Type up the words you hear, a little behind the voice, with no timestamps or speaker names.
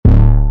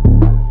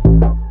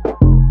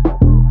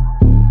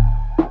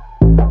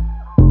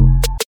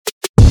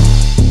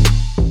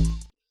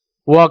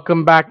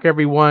Welcome back,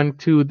 everyone,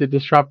 to the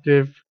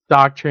Disruptive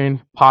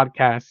Doctrine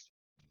podcast.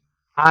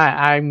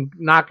 I'm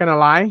not gonna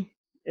lie,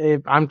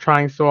 if I'm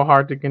trying so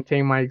hard to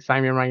contain my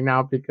excitement right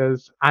now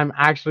because I'm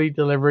actually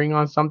delivering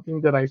on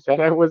something that I said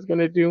I was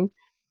gonna do.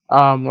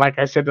 Like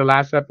I said the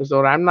last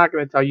episode, I'm not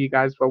gonna tell you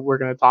guys what we're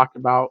gonna talk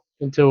about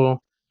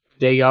until the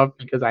day of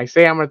because I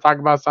say I'm gonna talk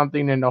about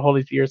something and the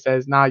Holy Spirit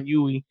says, "Nah,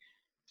 you,"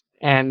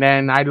 and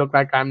then I look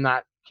like I'm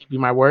not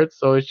keeping my word.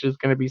 So it's just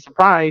gonna be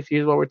surprise.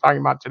 Here's what we're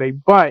talking about today,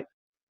 but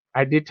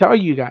I did tell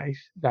you guys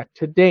that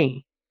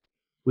today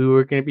we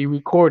were going to be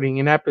recording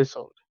an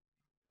episode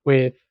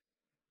with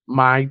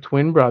my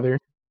twin brother,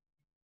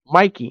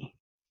 Mikey.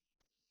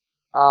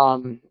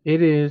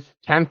 It is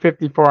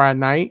 10:54 at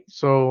night,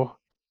 so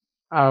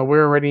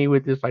we're already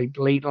with this like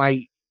late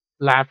night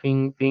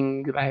laughing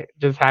thing that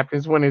just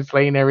happens when it's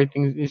late and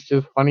everything is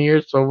just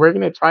funnier. So we're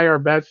gonna try our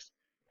best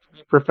to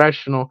be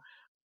professional.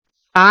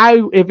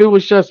 If it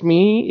was just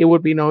me, it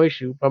would be no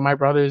issue, but my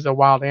brother is a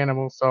wild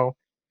animal, so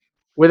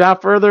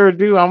without further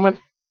ado, I'm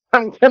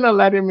gonna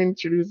let him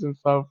introduce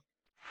himself.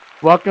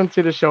 Welcome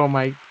to the show,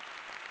 Mike.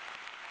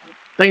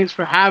 Thanks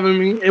for having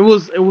me. It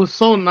was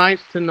so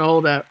nice to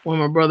know that when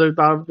my brother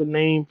thought of the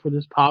name for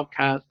this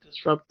podcast,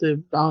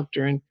 Disruptive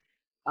Doctrine,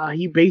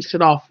 he based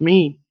it off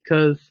me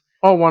because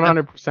Oh, that's,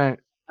 100%.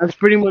 that's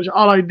pretty much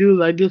all I do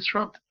is I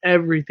disrupt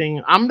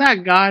everything. I'm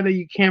that guy that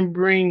you can't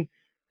bring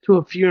to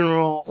a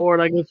funeral or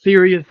like a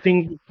serious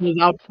thing because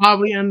I'll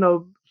probably end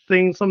up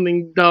saying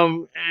something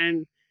dumb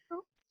and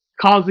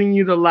causing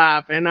you to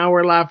laugh. And now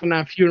we're laughing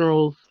at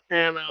funerals,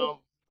 and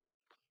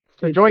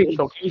It's a it's joyous it's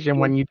occasion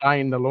when you die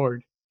in the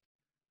Lord.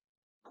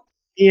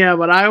 yeah.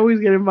 But I always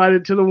get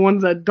invited to the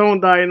ones that don't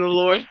die in the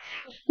Lord.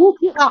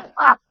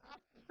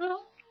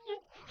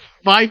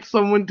 Invite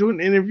someone to an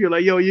interview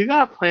like, yo, you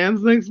got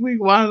plans next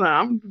week? Why not?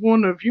 I'm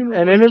going to a funeral.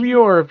 An Like, interview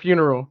or a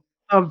funeral?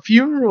 a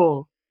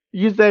funeral?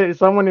 You said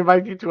someone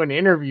invites you to an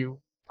interview.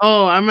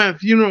 Oh, I'm at a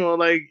funeral.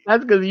 Like,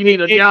 That's because you they,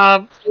 need a they,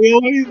 job. they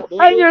always,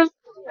 And you're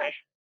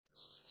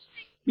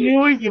they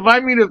always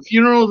invite me to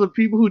funerals of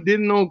people who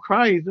didn't know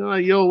Christ. They're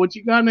like, yo, what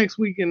you got next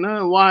weekend?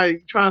 Why? You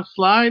trying to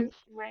slide?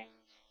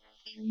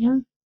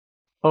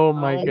 Oh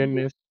my Um,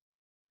 goodness.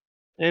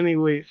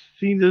 anyways,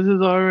 see, this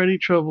is already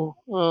trouble.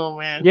 Oh,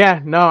 man.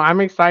 Yeah, no,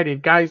 I'm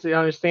excited, guys. You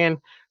understand?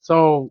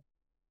 So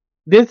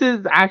this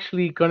is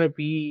actually gonna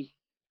be.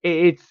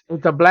 It's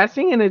a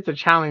blessing and it's a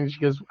challenge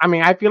because I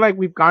mean I feel like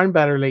we've gotten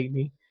better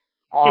lately.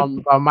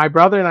 But my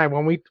brother and I,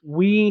 when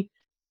we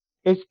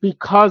it's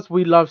because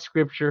we love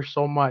Scripture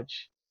so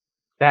much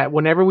that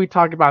whenever we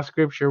talk about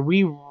Scripture,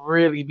 we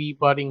really be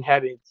butting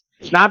heads.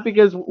 Not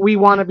because we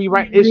want to be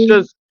right. It's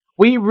just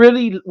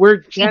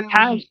we're It's a genuinely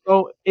passion.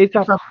 so. It's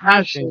a It's a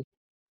passion. passion.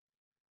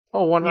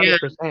 Oh, Yeah.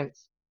 100%.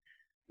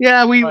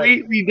 Yeah, we, But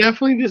we, we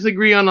definitely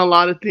disagree on a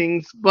lot of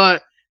things,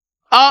 but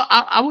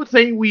I would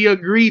say we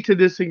agree to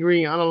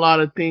disagree on a lot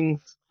of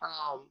things.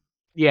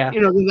 yeah,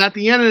 Because at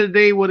the end of the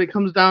day, what it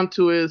comes down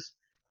to is,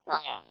 uh,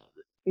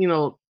 you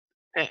know,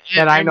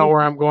 that I know every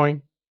where I'm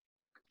going.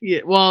 yeah.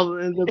 Well,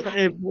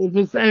 if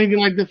it's anything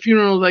like the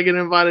funerals I get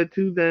invited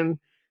to, then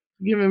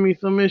giving me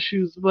some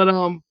issues. But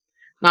nah,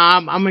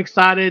 I'm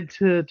excited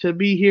to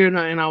be here,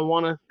 and I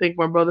want to thank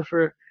my brother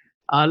for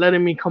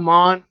letting me come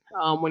on.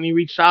 When he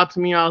reached out to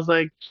me, I was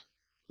like,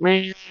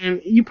 man,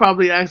 you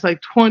probably asked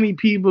like 20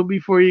 people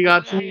before you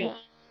got to me.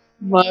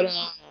 But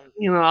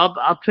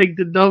I'll take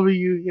the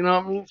W. You know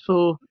what I mean?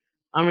 So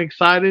I'm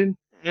excited,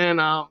 and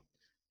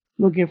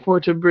looking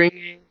forward to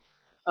bringing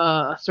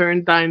a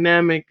certain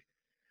dynamic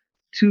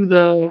to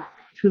the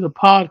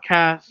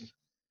podcast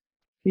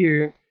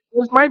here.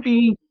 This might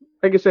be,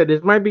 like I said,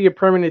 this might be a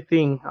permanent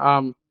thing.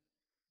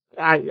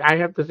 I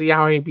have to see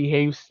how he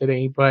behaves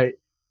today, but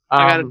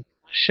I got a um,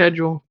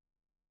 schedule.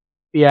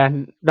 yeah,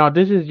 no,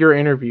 this is your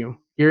interview.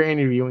 You're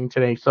interviewing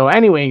today. So,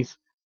 anyways,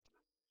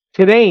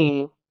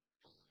 today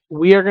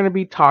we are going to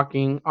be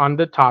talking on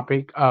the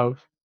topic of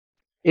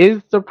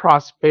is the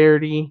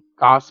prosperity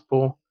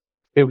gospel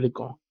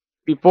biblical?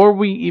 Before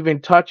we even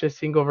touch a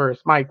single verse,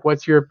 Mike,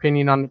 what's your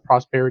opinion on the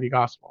prosperity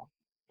gospel?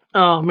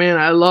 Oh man,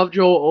 I love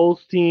Joel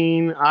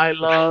Osteen. I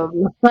love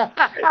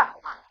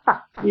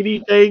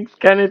TD Jakes,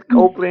 Kenneth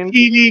Copeland.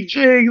 TD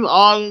Jakes,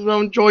 all of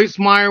them. Joyce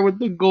Meyer with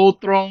the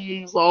gold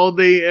thrones all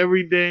day,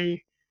 every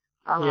day.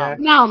 Yeah.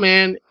 No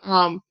man,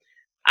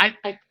 I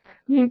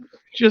think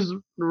just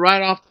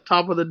right off the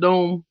top of the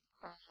dome,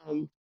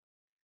 um,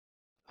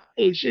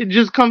 it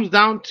just comes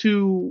down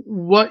to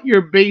what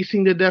you're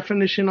basing the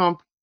definition of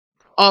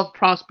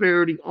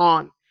prosperity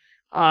on.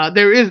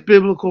 There is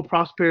biblical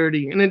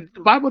prosperity, and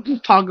the Bible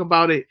does talk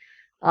about it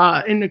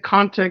in the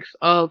context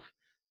of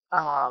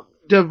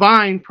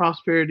divine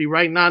prosperity,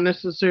 right? Not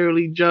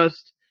necessarily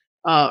just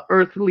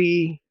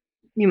earthly,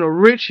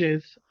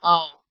 riches.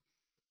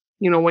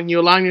 When you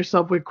align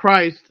yourself with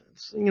Christ,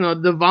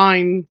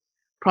 divine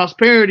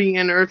prosperity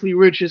and earthly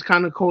riches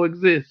kind of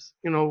coexist.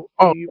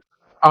 Oh,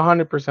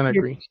 100%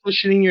 You're agree.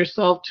 positioning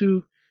yourself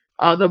to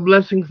the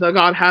blessings that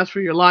God has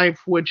for your life,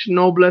 which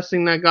no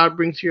blessing that God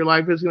brings to your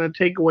life is going to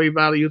take away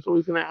value. It's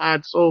always going to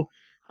add. So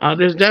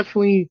there's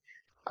definitely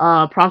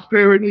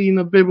prosperity in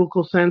the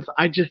biblical sense.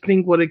 I just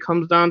think what it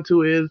comes down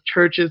to is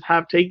churches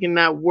have taken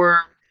that word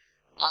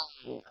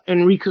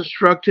and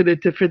reconstructed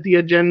it to fit the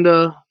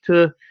agenda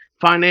to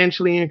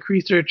financially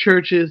increase their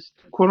churches,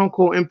 quote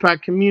unquote,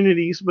 impact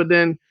communities. But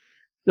then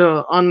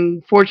the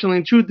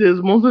unfortunate truth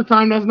is most of the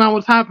time that's not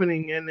what's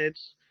happening, and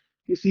it's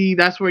you see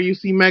that's where you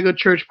see mega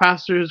church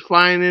pastors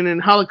flying in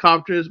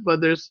helicopters,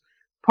 but there's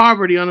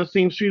poverty on the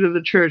same street of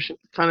the church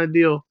kind of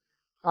deal.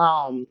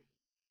 Um,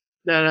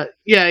 that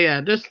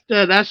yeah, just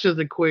that's just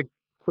a quick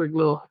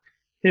little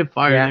hip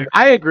fire Yeah, there.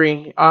 I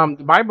agree.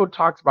 The Bible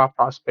talks about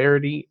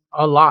prosperity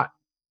a lot.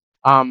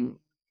 Um,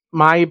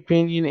 my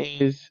opinion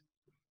is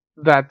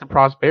that the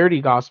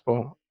prosperity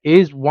gospel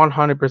is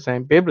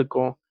 100%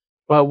 biblical,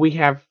 but we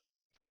have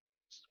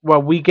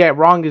what we get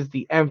wrong is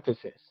the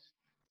emphasis.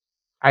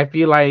 I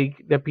feel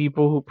like the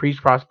people who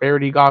preach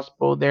prosperity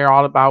gospel, they're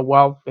all about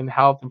wealth and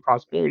health and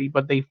prosperity,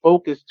 but they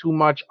focus too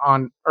much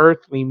on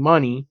earthly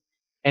money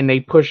and they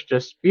push the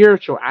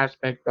spiritual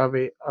aspect of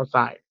it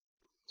aside.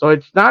 So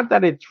it's not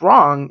that it's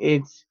wrong,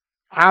 it's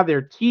how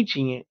they're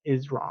teaching it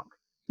is wrong.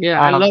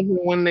 Yeah, I love Um,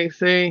 it when they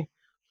say,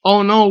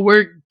 "Oh no,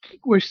 we're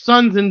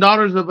sons and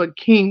daughters of a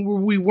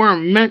king. We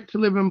weren't meant to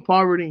live in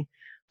poverty."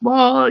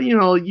 Well,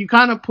 you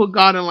kind of put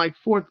God in like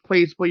fourth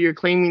place, but you're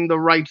claiming the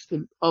rights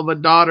of a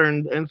daughter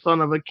and son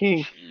of a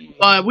king.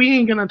 But we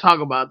ain't gonna talk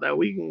about that.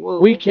 We can.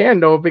 we can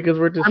though because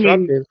we're I mean,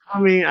 disruptive.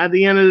 at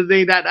the end of the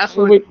day, that's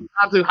what it We, comes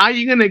down to. How are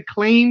you gonna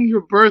claim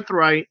your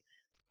birthright,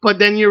 but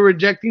then you're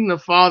rejecting the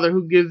father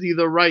who gives you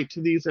the right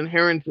to these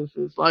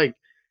inheritances? Like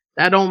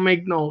that don't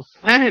make no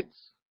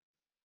sense.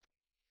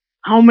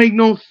 Don't make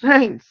no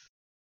sense.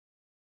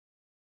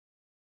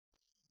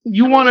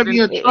 You want to be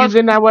a trust,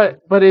 isn't that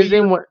what? But but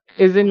you're,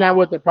 isn't that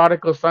what the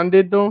prodigal son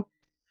did though?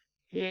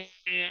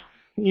 yeah,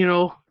 you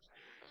know,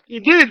 he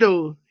did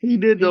though. He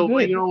did He though.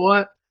 But you did, know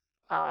what?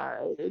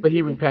 but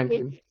he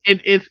repented.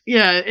 It's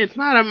yeah. It's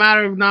not a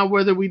matter of not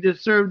whether we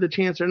deserve the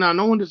chance or not.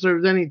 No one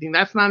deserves anything.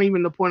 That's not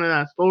even the point of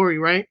that story,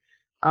 right?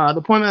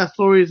 The point of that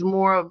story is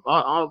more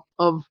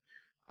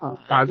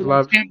God's an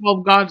love. example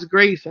of God's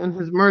grace and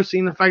His mercy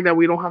and the fact that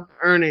we don't have to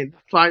earn it.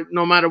 It's like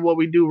no matter what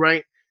we do,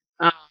 right?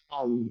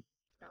 Um,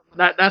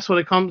 that's what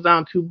it comes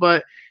down to.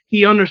 But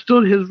he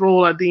understood his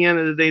role at the end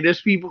of the day.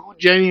 There's people who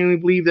genuinely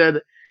believe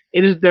that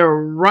it is their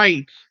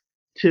right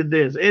to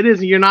this. It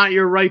is you're not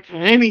your right to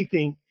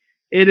anything.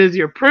 It is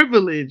your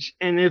privilege,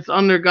 and it's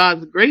under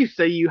God's grace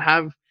that you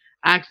have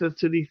access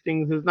to these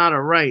things. It's not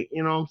a right.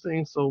 You know what I'm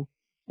saying? So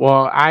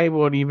Well, I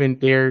would even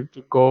dare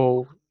to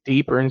go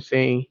deeper and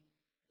say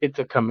it's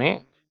a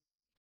command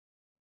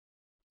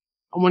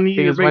I'm gonna need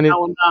you to because break when that it,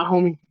 one down,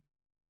 homie.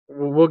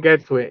 we'll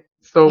get to it.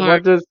 So All right.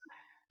 what does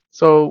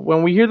so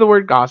when we hear the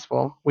word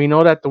gospel, we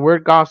know that the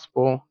word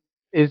gospel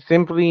is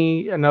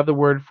simply another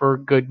word for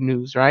good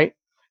news, right?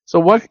 So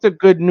what's the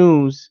good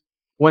news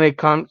when it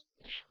comes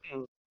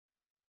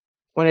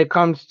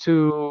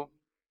to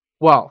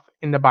wealth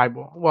in the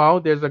Bible? Well,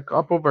 there's a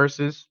couple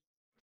verses,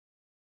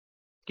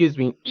 excuse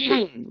me,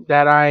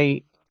 that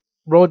I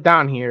wrote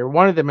down here.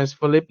 One of them is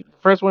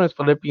first one is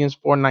Philippians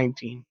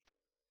 4:19.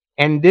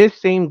 And this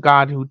same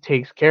God who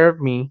takes care of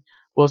me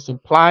will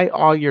supply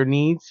all your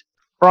needs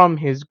from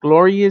his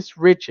glorious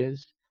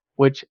riches,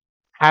 which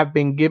have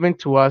been given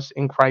to us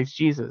in Christ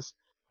Jesus.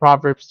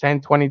 Proverbs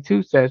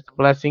 10:22 says, the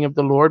blessing of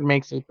the Lord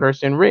makes a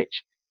person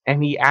rich,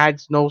 and he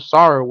adds no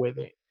sorrow with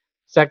it.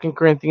 2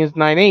 Corinthians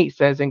 9:8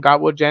 says, and God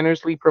will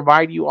generously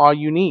provide you all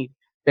you need.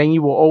 Then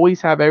you will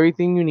always have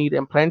everything you need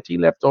and plenty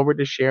left over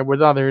to share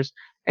with others.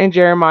 And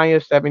Jeremiah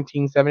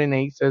 17:7 and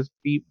 8 says,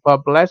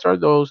 but blessed are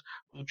those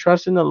who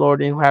trust in the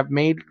Lord and who have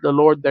made the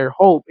Lord their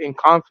hope and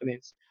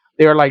confidence.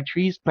 They are like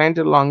trees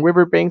planted along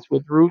riverbanks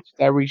with roots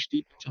that reach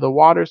deep into the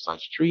water.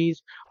 Such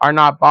trees are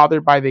not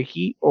bothered by the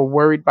heat or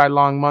worried by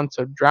long months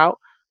of drought.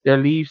 Their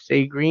leaves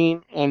stay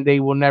green and they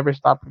will never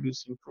stop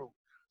producing fruit.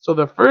 So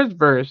the first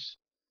verse,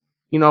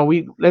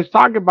 we let's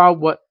talk about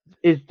what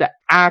is the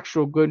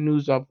actual good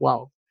news of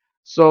wealth.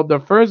 So the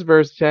first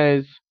verse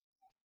says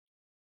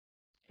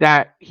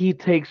that he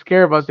takes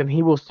care of us and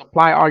he will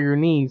supply all your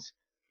needs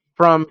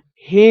from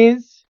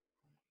his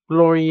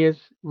glorious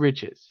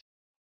riches.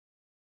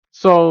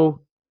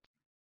 So,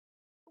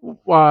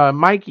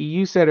 Mikey,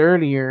 you said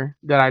earlier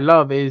that I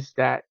love is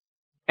that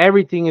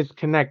everything is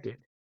connected.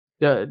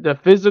 The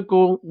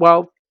physical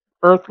wealth,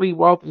 earthly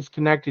wealth is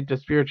connected to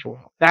spiritual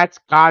wealth. That's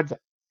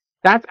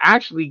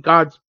actually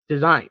God's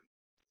design.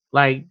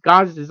 Like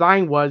God's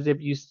design was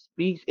if you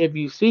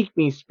seek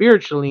me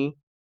spiritually,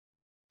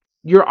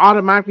 you're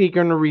automatically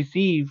going to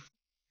receive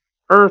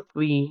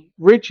earthly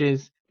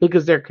riches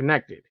because they're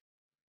connected.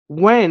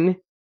 When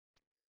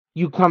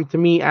you come to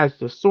me as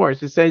the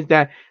source. It says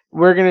that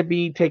we're going to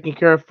be taken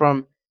care of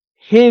from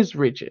his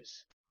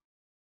riches.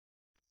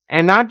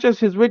 And not just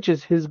his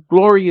riches, his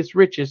glorious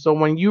riches. So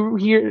when you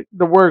hear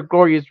the word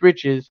glorious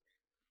riches,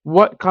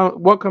 what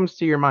comes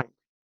to your mind?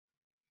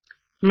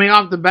 I mean,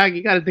 off the back,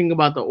 you got to think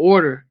about the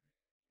order.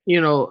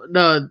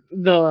 The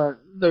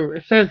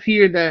it says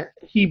here that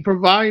he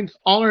provides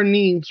all our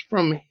needs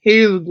from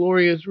his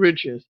glorious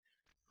riches.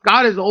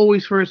 God is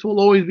always first, will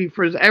always be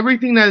first.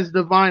 Everything that is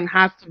divine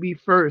has to be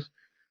first.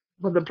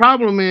 But the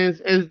problem is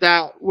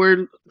that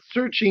we're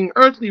searching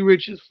earthly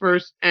riches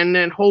first, and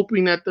then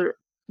hoping that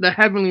the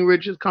heavenly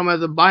riches come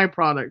as a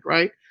byproduct,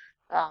 right?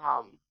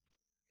 Um,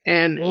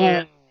 and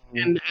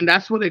and and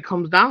that's what it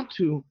comes down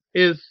to.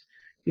 Is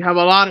you have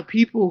a lot of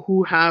people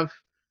who have,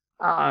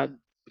 uh,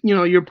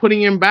 you're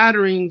putting in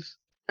batteries,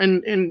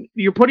 and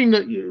you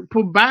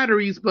put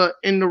batteries, but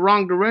in the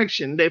wrong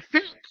direction. They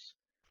fix,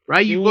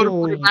 right? You go to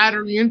put a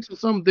battery into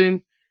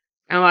something,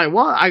 and like,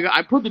 well,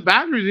 I put the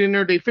batteries in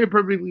there. They fit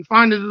perfectly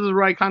fine. This is the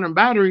right kind of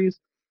batteries,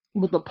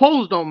 but the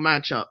poles don't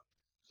match up.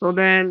 So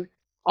then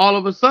all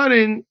of a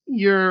sudden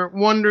you're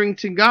wondering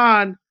to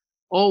God,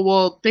 oh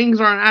well, things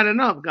aren't adding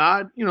up.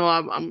 God,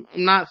 I'm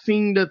not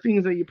seeing the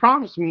things that you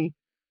promised me.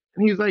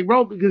 And he's like,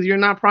 bro, because you're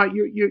not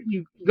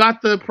you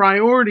got the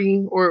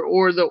priority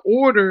or the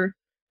order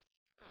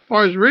as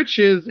far as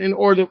riches and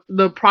or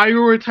the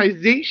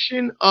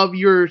prioritization of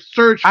your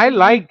search. I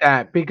like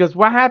that because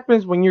what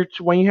happens when you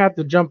have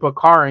to jump a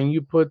car and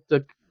you put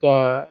the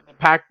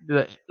pack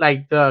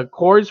the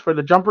cords for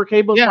the jumper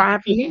cables? Yeah, What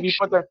happens if you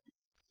put the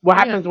what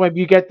yeah. happens when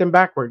you get them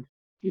backward?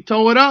 You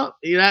tow it up.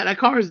 That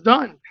car is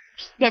done.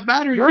 That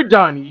battery. You're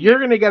done. You're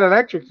gonna get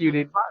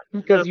electrocuted The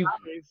because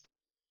batteries.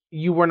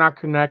 you were not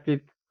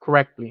connected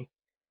correctly.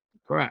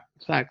 Correct.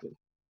 Exactly.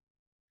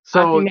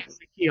 I So think that's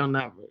the key on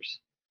that verse.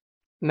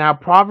 now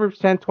Proverbs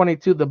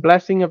 10:22, the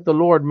blessing of the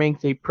Lord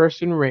makes a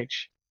person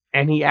rich,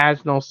 and he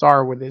adds no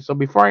sorrow with it. So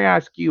before I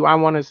ask you,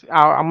 I'm gonna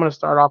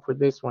start off with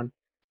this one.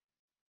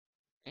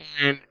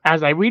 And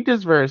as I read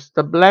this verse,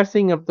 the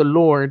blessing of the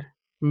Lord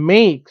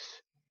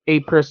makes a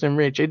person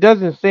rich. It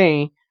doesn't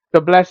say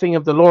the blessing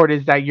of the Lord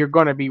is that you're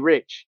gonna be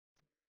rich.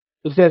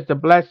 It says the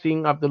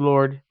blessing of the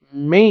Lord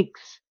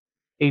makes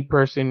a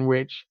person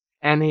rich,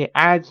 and he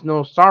adds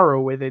no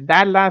sorrow with it.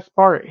 That last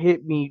part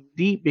hit me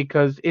deep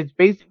because it's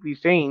basically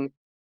saying,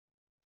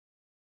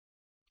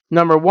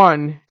 number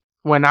one,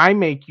 when I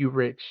make you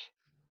rich,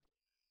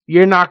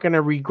 you're not going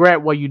to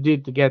regret what you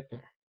did to get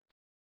there.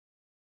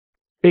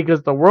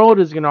 Because the world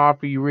is going to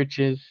offer you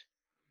riches,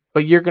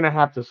 but you're going to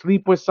have to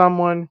sleep with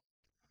someone.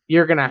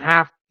 You're going to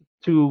have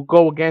to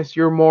go against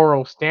your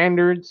moral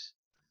standards.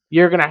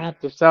 You're going to have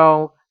to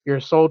sell your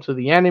soul to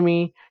the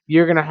enemy.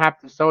 You're going to have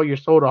to sell your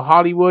soul to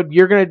Hollywood.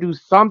 You're going to do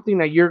something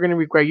that you're going to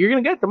regret. You're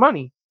going to get the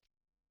money,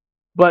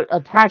 but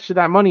attached to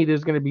that money,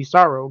 there's going to be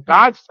sorrow.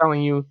 God's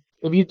telling you,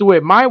 if you do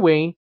it my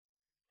way,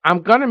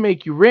 I'm going to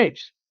make you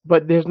rich,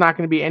 but there's not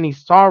going to be any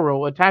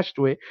sorrow attached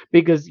to it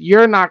because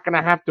you're not going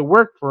to have to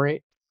work for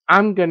it.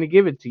 I'm going to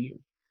give it to you.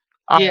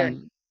 Yeah,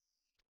 Um,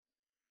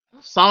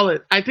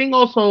 solid. I think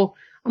also,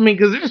 I mean,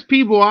 because there's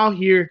people out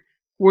here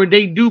where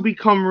they do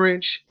become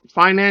rich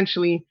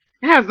financially.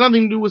 It has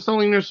nothing to do with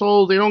selling their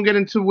souls. They don't get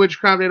into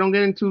witchcraft. They don't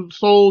get into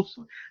souls.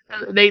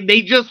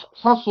 They just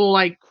hustle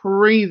like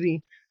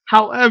crazy.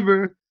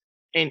 However,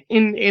 and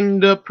in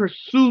the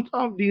pursuit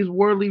of these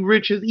worldly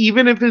riches,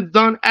 even if it's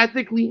done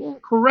ethically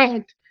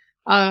incorrect,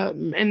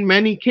 in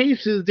many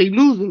cases they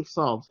lose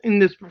themselves in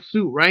this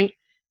pursuit, right?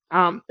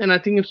 And I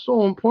think it's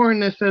so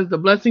important that says the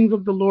blessings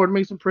of the Lord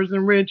makes a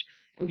person rich,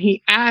 and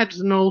he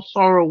adds no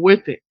sorrow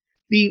with it.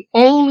 The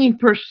only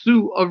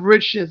pursuit of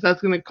riches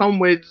that's going to come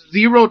with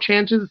zero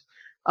chances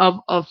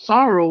of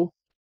sorrow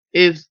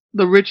is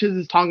the riches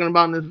it's talking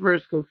about in this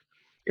verse, because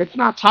it's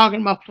not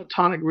talking about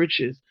platonic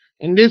riches.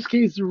 In this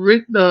case,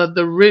 the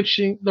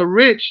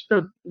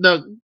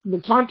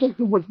context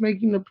of what's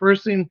making the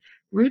person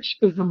rich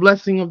is the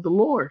blessing of the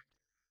Lord.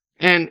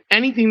 And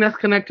anything that's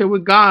connected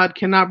with God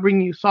cannot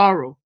bring you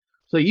sorrow.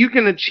 So you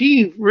can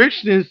achieve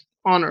richness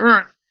on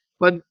earth,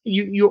 but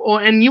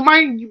and you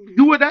might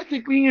do it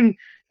ethically, and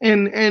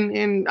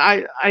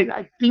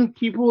I think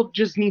people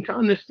just need to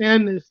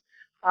understand this.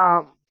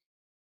 Um,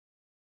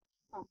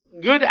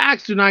 Good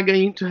acts do not get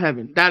you to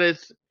heaven.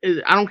 Is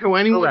I don't care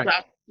what anyone correct.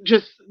 does.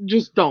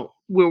 Just don't.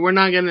 We're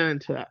not getting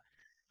into that.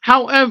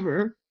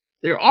 However,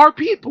 there are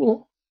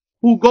people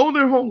who go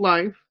their whole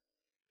life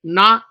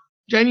not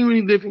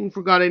genuinely living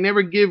for God. They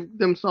never give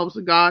themselves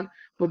to God,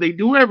 but they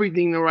do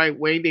everything the right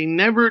way. They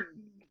never,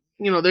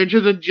 they're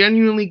just a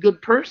genuinely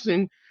good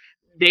person.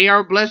 They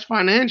are blessed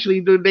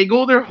financially. They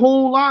go their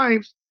whole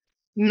lives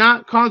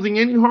not causing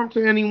any harm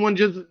to anyone,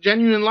 just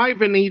genuine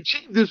life, and they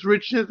achieve this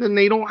richness and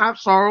they don't have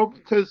sorrow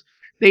because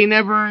they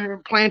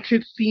never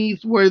planted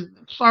seeds where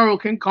sorrow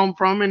can come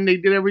from, and they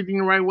did everything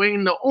the right way.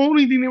 And the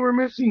only thing they were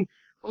missing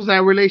was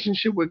that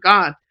relationship with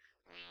God.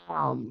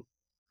 Um,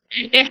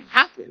 it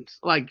happens.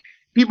 Like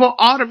people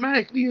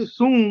automatically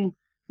assume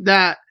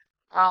that,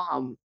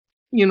 um,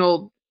 you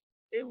know,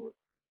 it,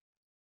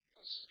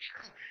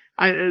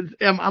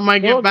 I might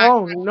get Go, back.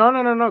 go. No,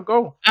 no, no, no.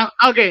 Go.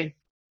 Okay,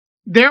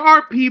 there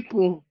are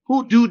people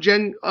who do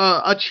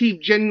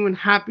achieve genuine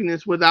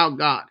happiness without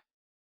God.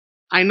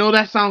 I know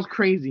that sounds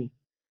crazy.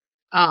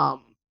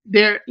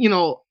 There,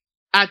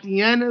 at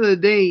the end of the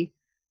day,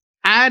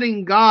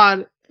 adding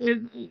God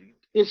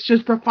it's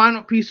just the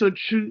final piece of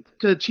truth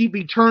to achieve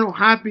eternal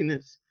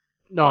happiness.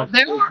 No, But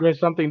there are there's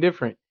something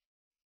different.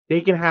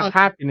 They can have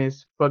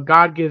happiness, but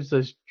God gives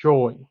us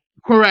joy.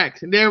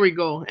 Correct. There we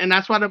go. And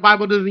that's why the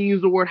Bible doesn't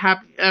use the word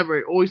happy ever.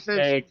 It always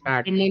says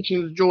it Exactly.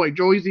 mentions joy.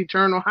 Joy is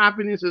eternal.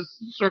 Happiness is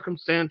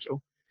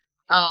circumstantial.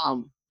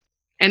 Um,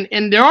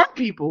 and there are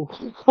people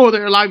who go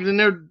their lives and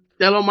they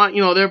don't mind,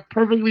 they're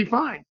perfectly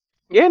fine.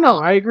 Yeah, no,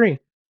 Uh, I agree.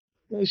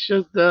 it's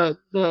just the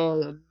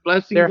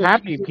blessings They're of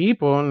happy Jesus.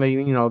 people, and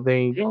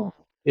they Yeah,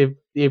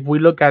 if we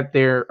look at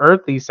their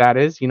earthly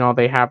status,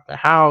 they have the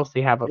house,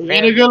 they have a they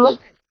got a family, good life.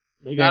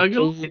 They their got a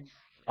good life. kids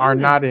are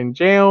Yeah. not in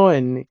jail,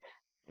 and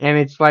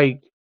it's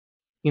like,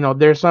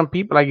 there's some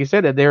people, like you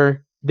said, that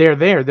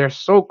they're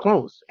so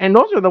close, and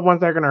those are the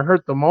ones that are gonna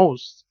hurt the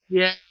most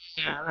Yeah,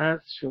 yeah,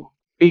 that's true.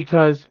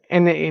 because,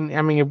 and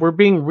I mean, if we're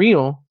being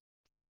real,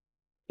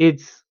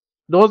 it's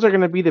those are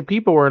gonna be the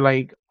people where,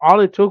 like, all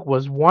it took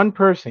was one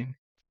person.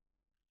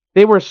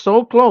 They were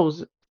so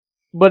close,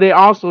 but it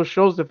also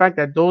shows the fact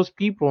that those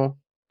people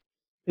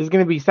is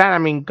gonna be sad. I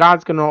mean,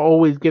 God's gonna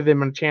always give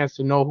them a chance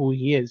to know who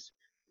He is.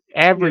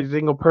 Yeah. Every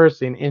single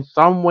person, in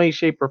some way,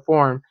 shape, or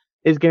form,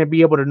 is gonna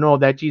be able to know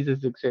that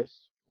Jesus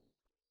exists.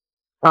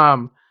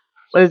 Um,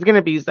 but it's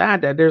gonna be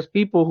sad that there's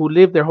people who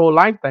live their whole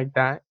life like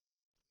that.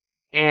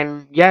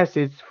 And yes,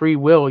 it's free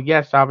will.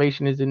 Yes,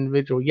 salvation is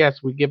individual.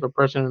 Yes, we give a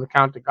person an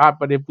account to God.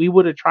 But if we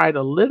would have tried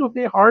a little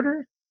bit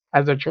harder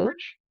as a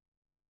church,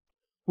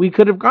 we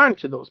could have gone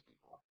to those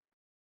people.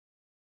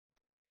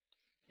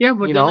 Yeah,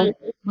 You know,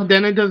 but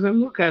then it doesn't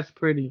look as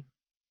pretty.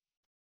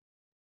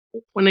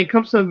 When it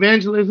comes to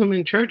evangelism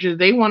in churches,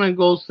 they want to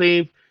go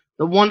save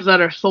the ones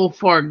that are so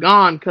far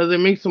gone because it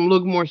makes them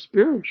look more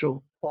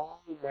spiritual. oh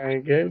my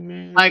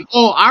goodness. Like,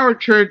 oh, our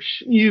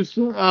church used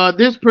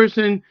this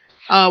person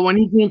when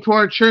he came to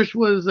our church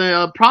was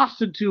a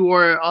prostitute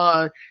or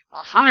a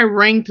high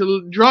ranked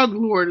drug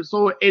lord,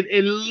 so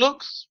it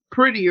looks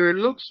prettier. It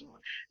looks,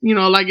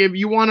 like if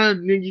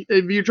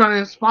you're trying to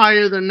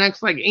inspire the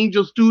next like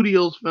Angel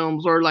Studios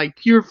films or like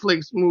Pure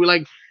Flix movie,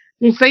 like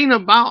this ain't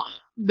about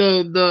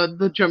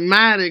the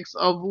dramatics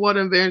of what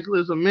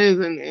evangelism is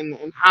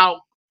and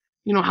how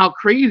how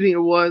crazy it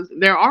was.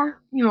 There are,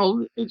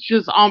 it's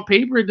just on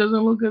paper it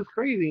doesn't look as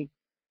crazy.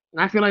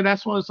 And I feel like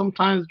that's what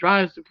sometimes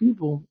drives the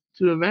people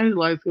to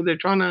evangelize because they're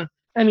trying to.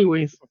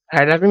 Anyways, All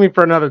right, that's gonna be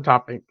for another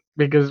topic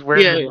because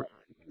yeah, we're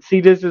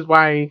see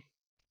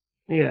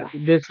yeah,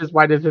 this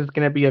is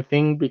gonna be a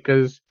thing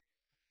because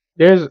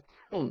there's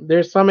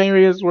there's some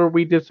areas where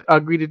we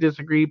agree to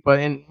disagree, but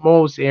in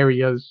most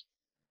areas,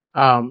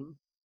 um,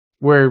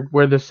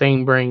 we're the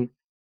same brain.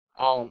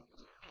 Um,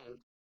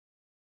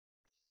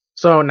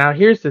 so now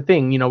here's the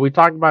thing, we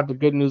talked about the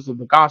good news of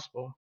the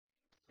gospel,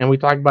 and we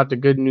talked about the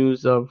good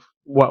news of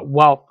what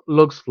wealth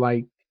looks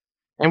like,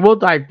 and we'll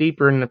dive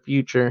deeper in the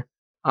future.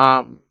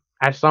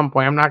 At some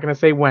point, I'm not gonna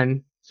say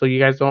when, so you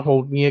guys don't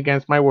hold me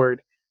against my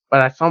word,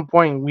 but at some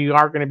point we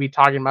are gonna be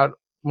talking about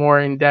more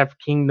in-depth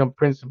kingdom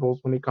principles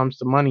when it comes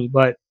to money.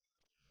 But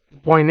the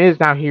point is,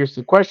 now here's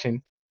the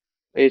question: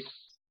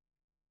 it's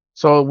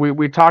so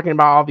we're talking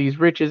about all these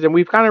riches, and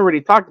we've kind of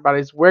already talked about it,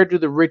 is where do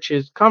the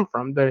riches come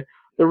from? The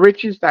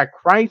riches that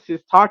Christ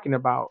is talking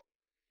about,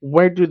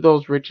 where do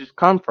those riches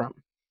come from?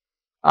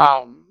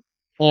 Um,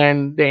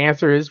 and the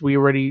answer is, we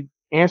already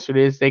answered,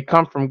 is they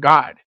come from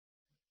God.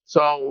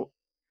 So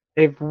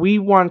if we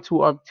want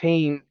to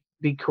obtain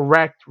the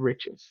correct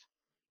riches,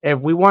 if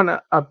we want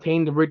to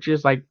obtain the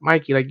riches, like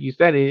Mikey, like you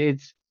said,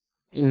 it's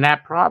in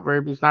that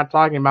proverb, it's not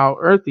talking about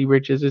earthly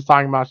riches, it's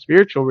talking about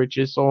spiritual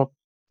riches. So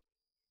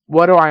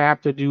what do I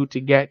have to do to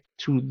get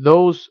to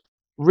those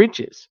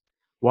riches?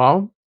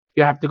 Well,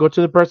 you have to go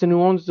to the person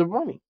who owns the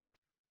money.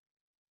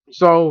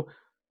 So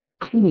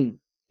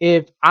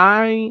if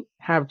I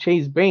have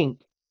Chase Bank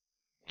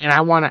and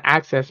I want to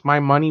access my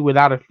money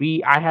without a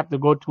fee, I have to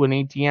go to an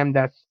ATM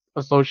that's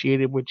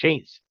associated with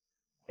Chase.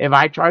 If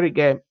I try to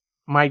get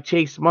my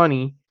Chase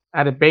money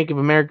at a Bank of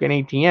America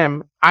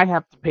ATM, I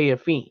have to pay a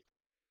fee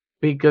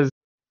because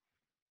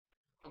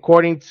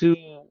according to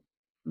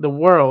the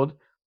world,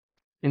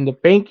 in the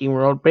banking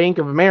world, Bank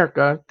of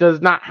America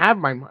does not have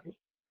my money.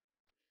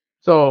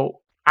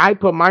 So I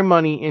put my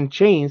money in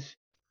Chase,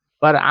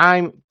 but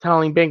I'm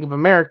telling Bank of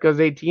America's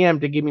ATM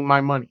to give me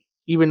my money,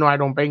 even though I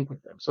don't bank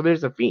with them. So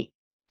there's a fee.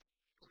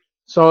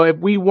 So if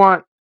we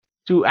want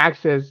to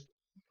access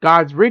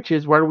God's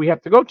riches, where do we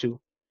have to go to?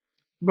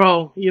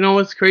 bro. You know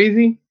what's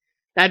crazy?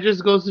 That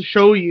just goes to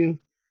show you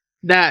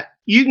that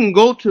you can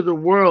go to the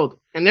world,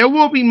 and there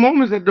will be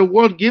moments that the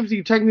world gives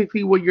you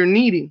technically what you're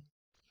needing,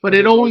 but But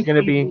it it's always always going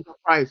to equals be, the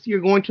price.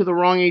 You're going to the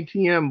wrong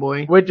ATM,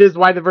 boy. which is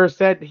why the verse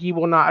said he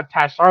will not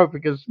attach sorrow,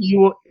 because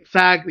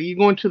Exactly. You're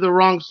going to the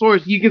wrong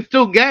source. You can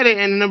still get it,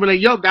 and then they'll be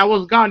like, "Yo, that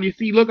was God. You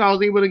see, look, I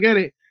was able to get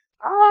it."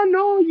 Oh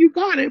no, you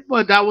got it,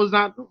 but that was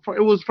not.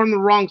 It was from the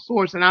wrong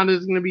source, and now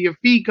there's going to be a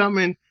fee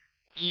coming,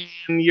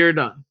 and you're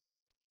done.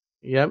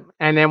 yep.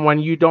 And then when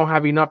you don't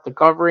have enough to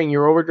cover and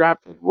you're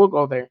overdrafted, we'll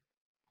go there.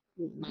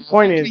 The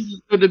point Sometimes is,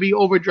 it's good to be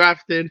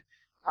overdrafted,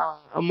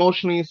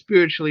 emotionally and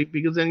spiritually,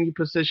 because then you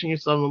position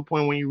yourself at a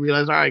point when you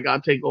realize, all right,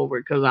 God, take over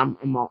because I'm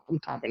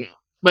topping out.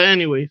 But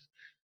anyways,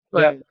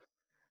 yep. but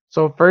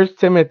So 1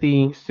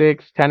 Timothy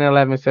 6:10 and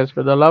 11 says,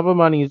 "For the love of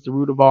money is the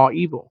root of all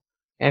evil,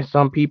 and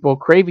some people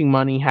craving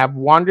money have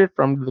wandered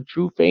from the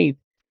true faith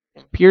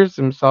and pierced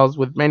themselves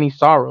with many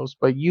sorrows.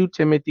 But you,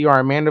 Timothy,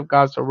 are a man of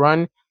God, so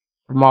run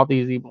from all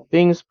these evil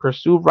things,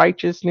 pursue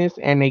righteousness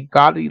and a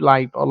godly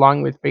life,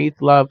 along with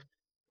faith, love,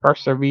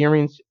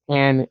 perseverance,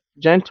 and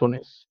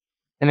gentleness.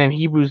 And then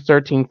Hebrews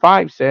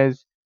 13:5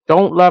 says,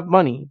 don't love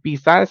money. Be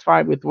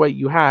satisfied with what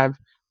you have,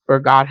 for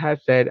God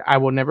has said, I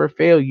will never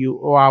fail you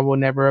or I will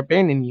never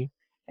abandon you.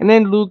 And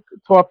then Luke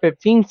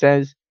 12:15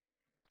 says,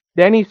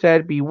 then he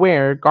said,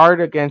 beware,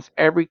 guard against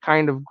every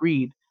kind of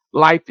greed.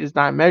 Life is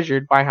not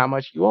measured by how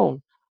much you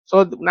own.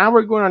 So now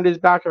we're going on this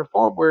back and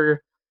forth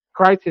where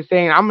Christ is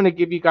saying, I'm going to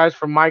give you guys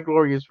from my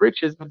glorious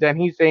riches. But then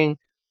he's saying,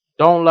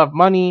 don't love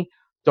money,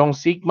 don't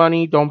seek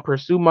money, don't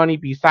pursue money,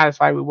 be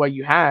satisfied with what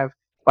you have.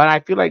 But I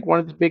feel like one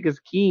of the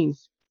biggest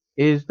keys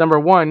is number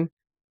one,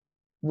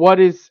 what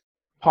is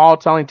Paul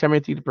telling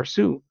Timothy to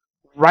pursue?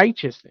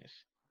 Righteousness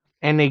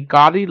and a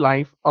godly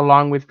life,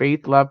 along with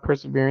faith, love,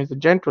 perseverance,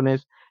 and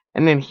gentleness.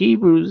 And then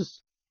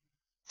Hebrews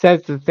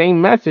says the same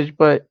message,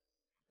 but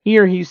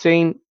here he's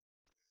saying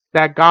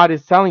that God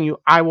is telling you,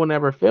 I will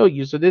never fail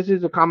you. So this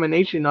is a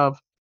combination of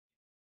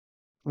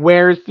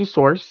where is the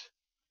source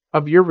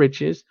of your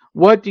riches?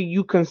 What do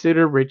you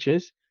consider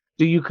riches?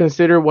 Do you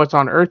consider what's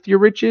on earth your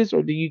riches,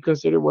 or do you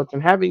consider what's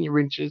in heaven your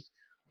riches?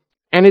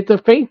 And it's a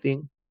faith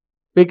thing.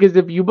 Because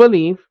if you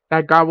believe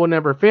that God will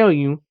never fail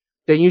you,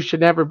 then you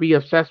should never be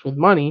obsessed with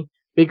money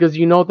because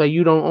you know that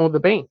you don't own the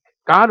bank.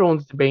 God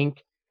owns the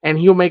bank and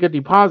he'll make a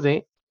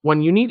deposit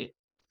when you need it.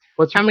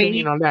 What's I your mean,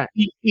 opinion on that?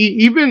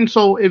 even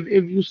so, if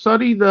you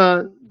study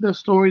the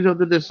stories of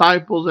the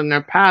disciples and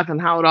their path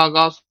and how it all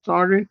got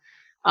started,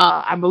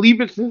 I believe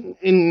it's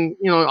in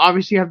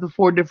obviously you have the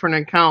four different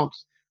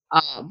accounts,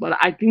 but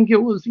I think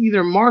it was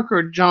either Mark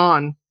or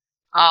John.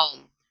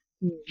 Um,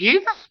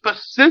 Jesus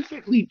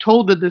specifically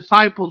told the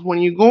disciples, when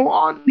you go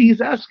on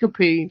these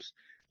escapades,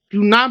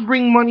 do not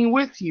bring money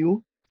with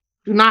you.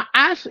 Do not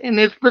ask, and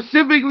it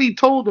specifically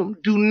told them,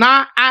 do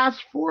not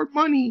ask for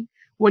money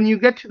when you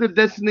get to the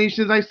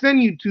destinations I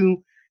send you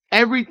to.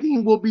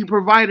 Everything will be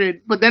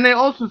provided. But then it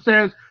also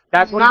says, do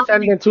That's what he not,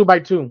 said in 2 by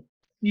 2.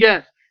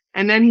 yes.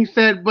 And then he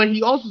said, but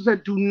he also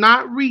said, do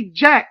not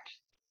reject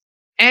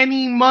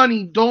any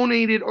money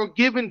donated or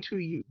given to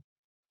you.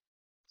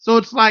 So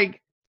it's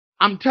like,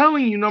 I'm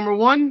telling you, number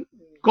one,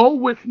 go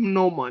with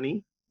no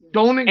money. And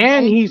Don't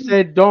he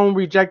said, don't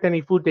reject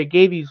any food they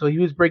gave you. So he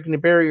was breaking the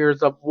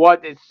barriers of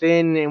what is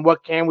sin and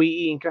what can we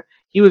eat.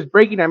 He was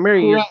breaking that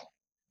barriers. correct.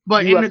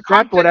 But You in the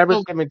accept context whatever's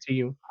of given to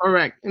you.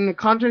 correct. In the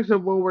context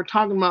of what we're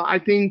talking about, I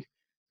think,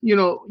 you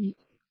know,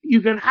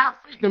 you can have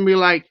faith and be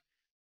like,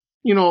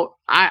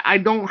 I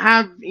don't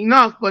have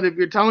enough, but if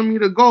you're telling me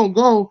to go,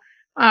 go.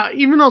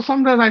 Even though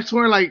sometimes I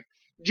swear, like,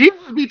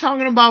 Jesus be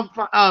talking about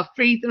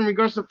faith in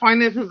regards to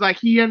finances, like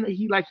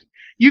he like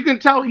you can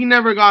tell he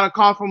never got a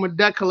call from a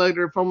debt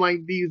collector from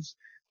like these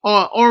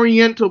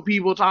Oriental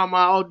people talking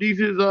about, oh, this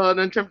is an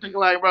attempt to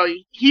collect, bro.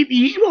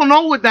 He don't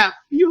know what that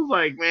feels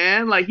like,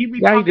 man. Like he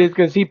be Yeah, he talking. did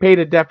because he paid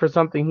a debt for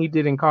something he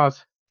didn't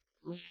cause.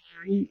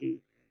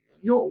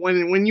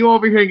 When you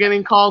over here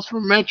getting calls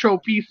from Metro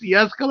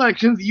PCS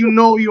collections, you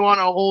know you on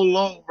a whole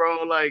low,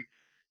 bro. Like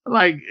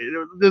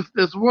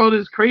this world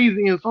is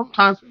crazy, and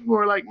sometimes people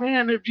are like,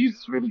 man, if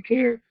Jesus really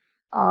cared,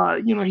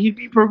 he'd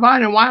be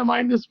providing. Why am I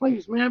in this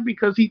place, man?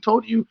 Because he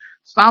told you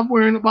stop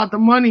worrying about the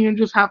money and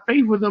just have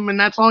faith with him, and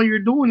that's all you're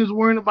doing is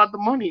worrying about the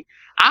money.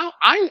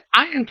 I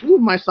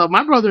include myself.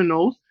 My brother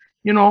knows.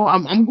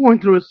 I'm going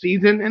through a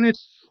season, and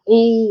it's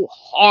so Me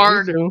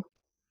hard too.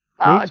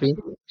 Me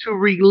too. to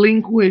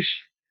relinquish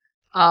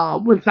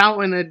without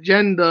an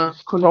agenda It's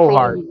so control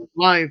hard. of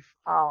life.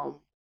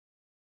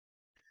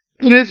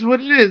 It is what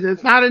it is.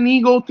 It's not an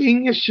ego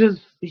thing. It's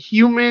just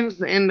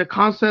humans and the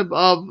concept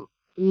of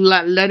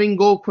letting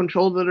go of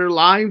control of their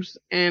lives,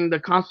 and the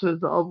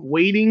concept of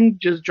waiting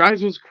just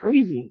drives us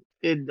crazy.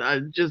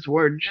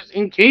 We're just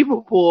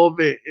incapable of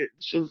it.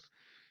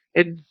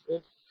 It's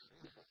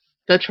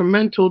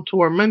detrimental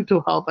to our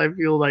mental health. I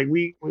feel like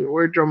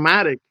we're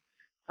dramatic.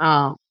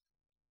 Um,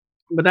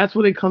 but that's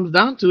what it comes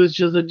down to. It's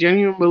just a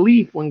genuine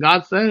belief when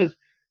God says,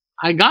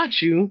 I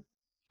got you.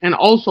 And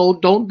also,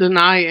 don't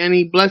deny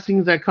any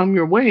blessings that come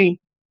your way.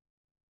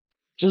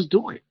 Just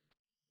do it.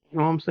 You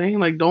know what I'm saying?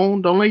 Like,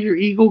 don't let your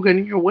ego get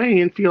in your way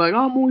and feel like, oh,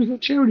 I'm always a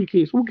charity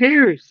case. Who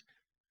cares?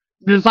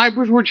 The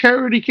disciples were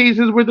charity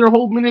cases with their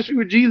whole ministry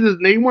with Jesus.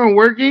 They weren't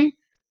working.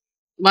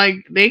 Like,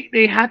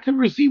 they had to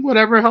receive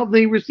whatever help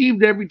they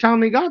received every time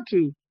they got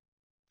to.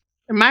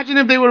 Imagine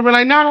if they would have been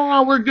like, no, no,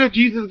 no, we're good.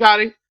 Jesus got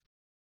it.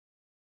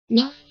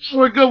 No,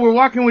 we're good. We're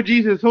walking with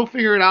Jesus. He'll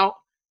figure it out.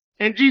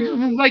 And Jesus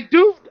was like,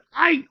 dude,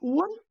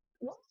 what are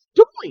you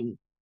doing?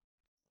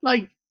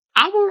 Like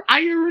I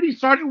already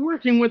started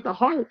working with the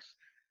hearts,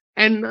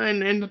 and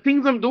the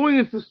things I'm doing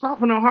is to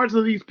soften the hearts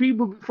of these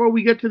people before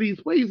we get to these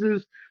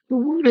places. The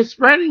word is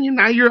spreading, and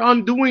now you're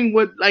undoing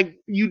what like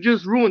you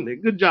just ruined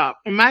it. Good job.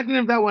 Imagine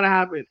if that would have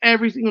happened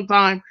every single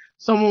time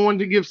someone wanted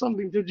to give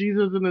something to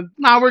Jesus, and then,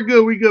 nah, we're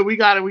good, we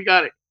got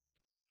it.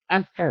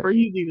 That's Yeah.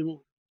 crazy to me.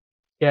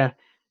 Yeah.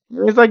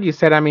 It's like you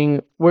said. I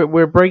mean,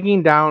 we're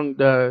breaking down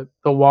the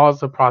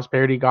walls of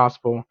prosperity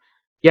gospel.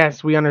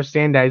 Yes, we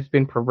understand that it's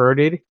been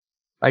perverted.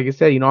 Like I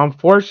said,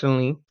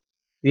 unfortunately,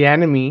 the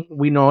enemy.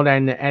 We know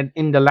that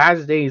in the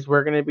last days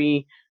we're gonna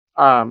be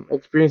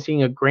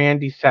experiencing a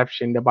grand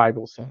deception. The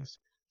Bible says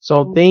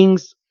so.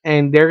 Things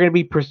and they're gonna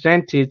be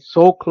presented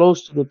so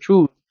close to the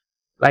truth.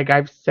 Like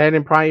I've said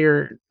in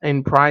prior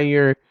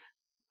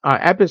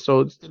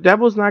episodes, the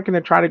devil's not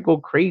gonna try to go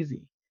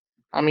crazy.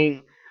 I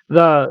mean,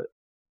 the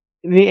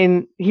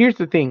and here's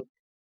the thing.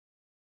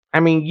 I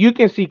mean, you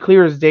can see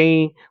clear as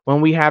day when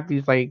we have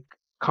these like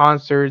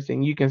concerts,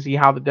 and you can see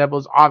how the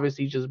devil's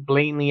obviously just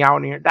blatantly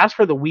out here. That's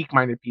for the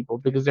weak-minded people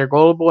because they're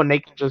gullible and they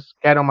can just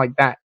get them like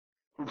that.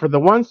 For the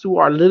ones who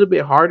are a little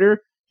bit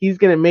harder, he's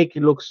gonna make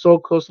it look so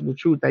close to the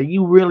truth that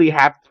you really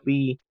have to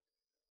be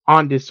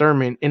on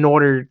discernment in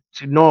order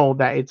to know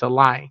that it's a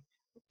lie.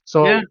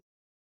 Yeah, So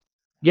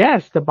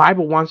yes, the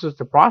Bible wants us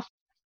to prosper.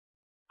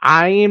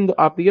 I am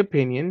of the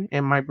opinion,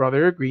 and my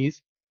brother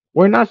agrees,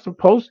 we're not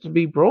supposed to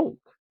be broke.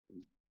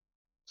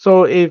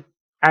 So if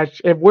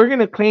we're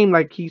gonna claim,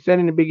 like he said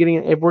in the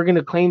beginning, if we're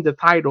gonna claim the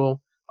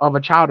title of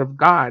a child of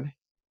God, and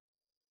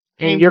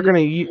claim you're the gonna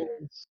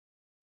inheritance.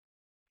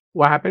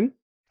 what happened?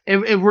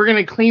 If we're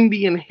gonna claim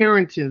the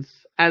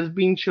inheritance as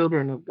being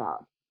children of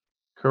God.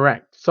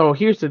 Correct. So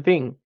here's the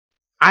thing: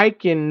 I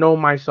can know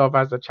myself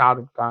as a child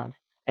of God,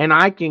 and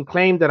I can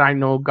claim that I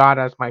know God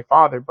as my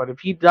Father. But if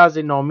He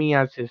doesn't know me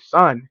as His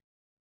Son,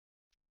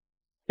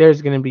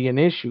 there's gonna be an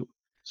issue.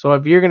 So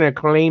if you're gonna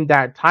claim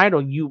that title,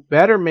 you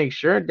better make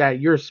sure that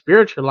your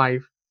spiritual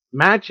life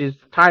matches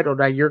the title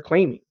that you're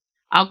claiming.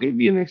 I'll give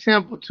you an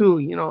example too.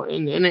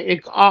 And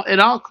it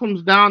all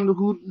comes down to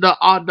who the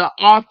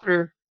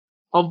author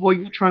of what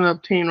you're trying to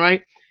obtain,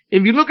 right?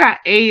 If you look at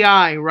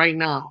AI right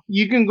now,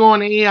 you can go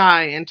on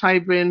AI and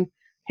type in,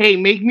 "Hey,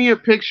 make me a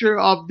picture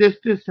of this,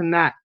 this, and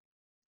that."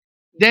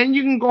 Then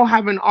you can go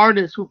have an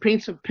artist who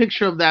paints a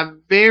picture of that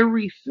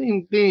very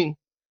same thing,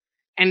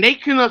 and they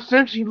can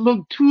essentially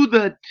look to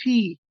the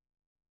T.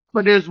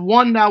 But there's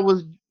one that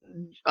was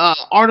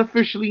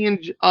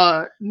artificially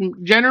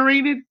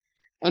generated,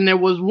 and there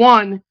was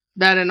one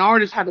that an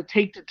artist had to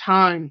take the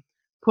time,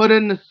 put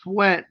in the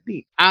sweat,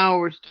 the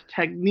hours, the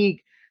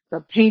technique, the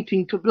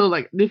painting to build.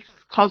 Like, this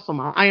is custom.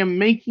 I am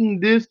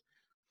making this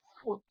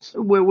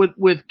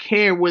with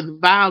care, with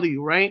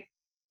value, right?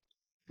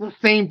 The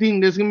same thing.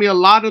 There's gonna be a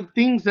lot of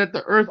things that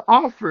the earth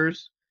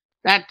offers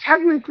that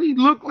technically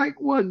look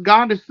like what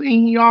God is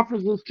saying He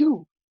offers us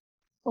too,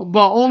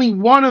 but only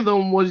one of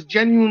them was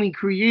genuinely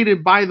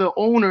created by the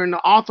owner and the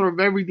author of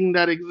everything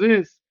that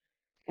exists.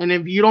 And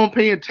if you don't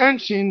pay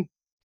attention,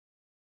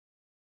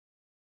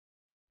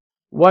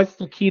 What's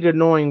the key to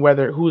knowing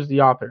whether who's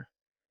the author?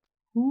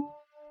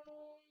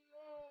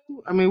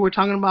 I mean, we're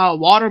talking about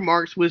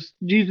watermarks, which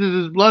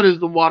Jesus' blood is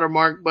the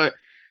watermark, but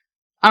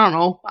I don't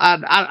know.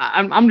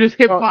 I'm just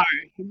hip So, fire.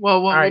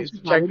 Well, all right, what's so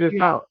your thought? check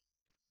this out.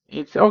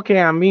 It's okay.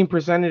 I'm being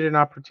presented an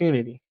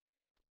opportunity.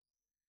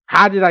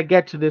 How did I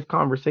get to this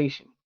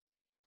conversation?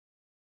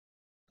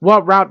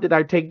 What route did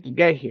I take to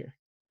get here?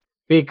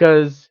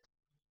 Because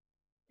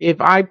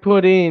if I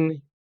put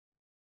in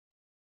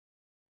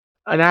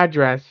an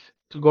address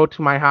to go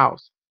to my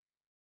house,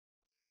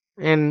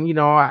 and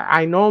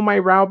I know my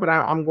route, but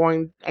I'm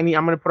going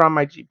to put on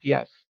my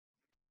GPS.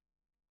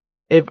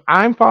 If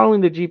I'm following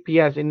the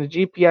GPS and the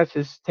GPS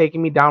is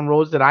taking me down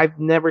roads that I've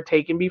never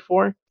taken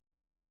before,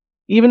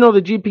 even though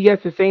the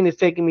GPS is saying it's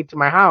taking me to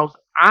my house,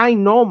 I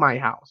know my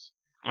house.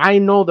 I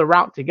know the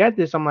route to get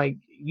this. I'm like,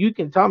 you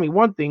can tell me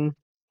one thing,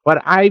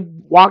 but I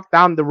walked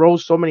down the road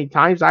so many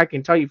times, I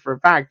can tell you for a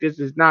fact this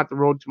is not the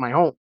road to my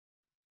home.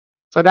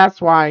 So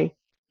that's why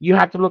you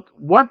have to look,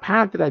 what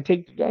path did I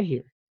take to get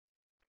here?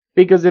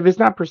 Because if it's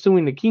not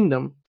pursuing the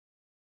kingdom,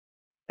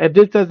 if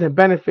this doesn't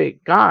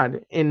benefit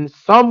God in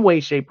some way,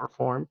 shape, or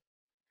form,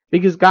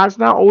 because God's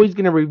not always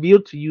going to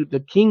reveal to you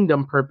the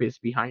kingdom purpose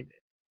behind it.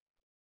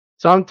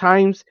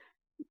 Sometimes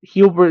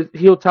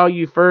he'll tell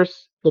you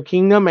first the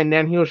kingdom and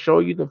then he'll show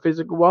you the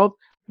physical wealth.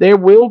 There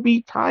will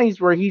be times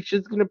where he's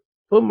just gonna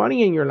put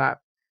money in your lap.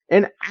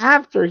 And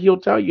after he'll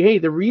tell you, hey,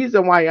 the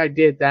reason why I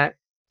did that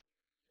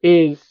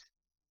is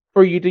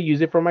for you to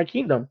use it for my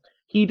kingdom.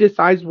 He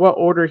decides what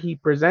order he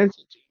presents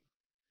it to you.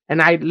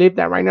 And I live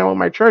that right now in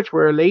my church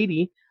where a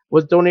lady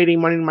was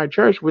donating money to my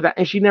church with that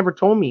and she never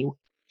told me.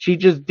 She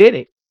just did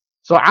it.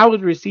 So I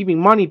was receiving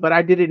money, but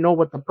I didn't know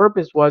what the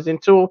purpose was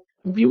until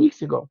a few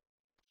weeks ago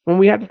when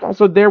we had to call.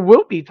 So there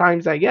will be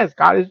times that yes,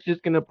 God is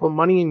just gonna put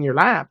money in your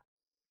lap,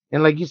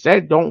 and like you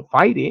said, don't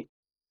fight it.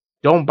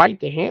 Don't bite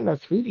the hand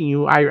that's feeding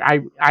you.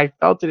 I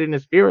felt it in the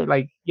spirit,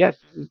 like yes,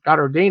 this is God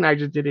ordained. I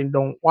just didn't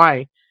know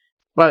why.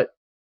 But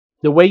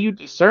the way you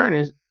discern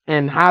is,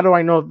 and how do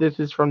I know if this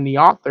is from the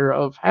author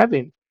of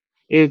heaven?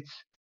 It's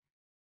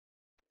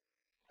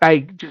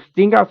like just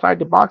think outside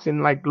the box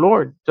and like,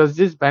 Lord, does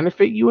this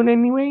benefit you in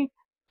any way?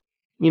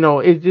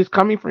 Is this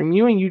coming from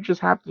you? And you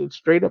just have to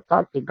straight up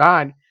talk to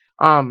God.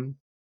 Um,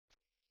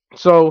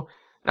 So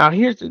now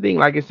here's the thing.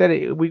 Like I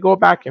said, we go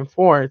back and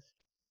forth,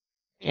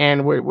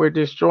 and we're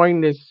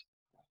destroying this.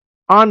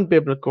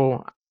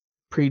 unbiblical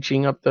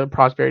preaching of the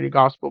prosperity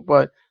gospel,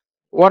 but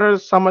what are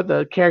some of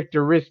the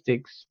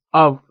characteristics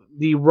of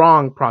the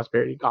wrong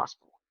prosperity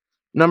gospel?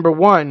 Number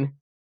one,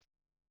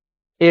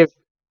 if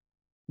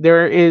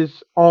there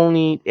is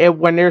only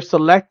when there's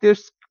selective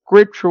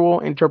scriptural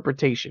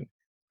interpretation.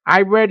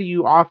 I read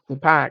you off the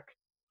pack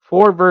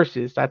 4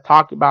 verses that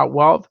talk about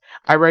wealth.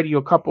 I read you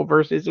a couple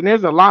verses, and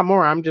there's a lot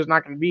more. I'm just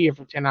not going to be here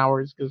for 10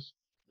 hours because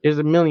there's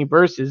a million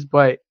verses.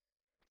 But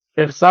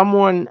if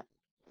someone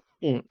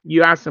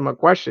you ask them a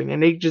question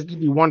and they just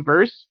give you one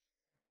verse,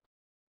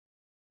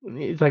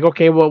 it's like,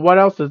 okay, well, what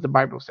else does the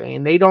Bible say?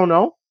 And they don't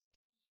know.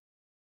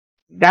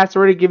 That's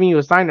already giving you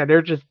a sign that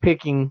they're just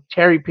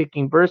cherry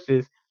picking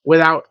verses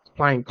without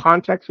applying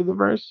context to the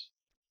verse,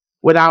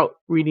 without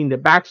reading the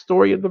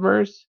backstory of the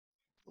verse,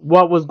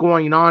 what was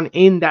going on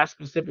in that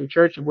specific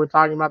church. If we're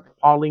talking about the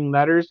Pauline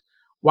letters,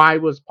 why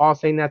was Paul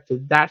saying that to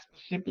that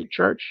specific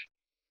church?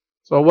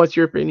 So, what's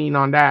your opinion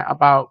on that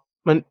about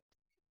when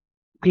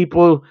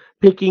people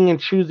picking and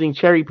choosing,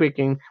 cherry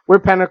picking? We're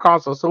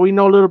Pentecostal, so we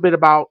know a little bit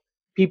about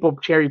people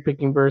cherry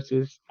picking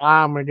verses.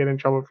 I'm gonna get in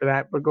trouble for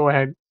that, but go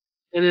ahead.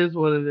 It is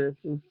what it is.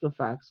 It's the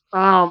facts.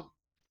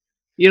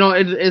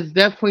 It's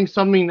definitely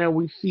something that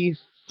we see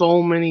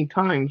so many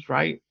times,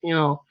 right?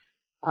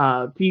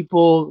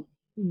 People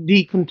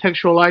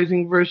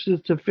decontextualizing verses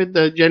to fit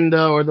the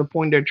agenda or the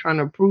point they're trying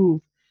to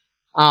prove.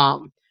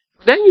 Um,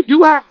 then you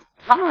do have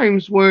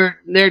times where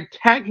they're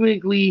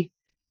technically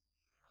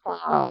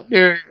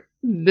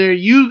they're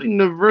using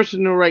the verse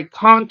in the right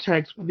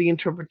context, but the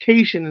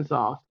interpretation is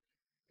off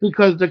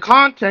because the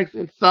context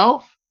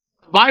itself,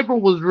 the Bible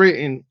was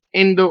written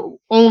in the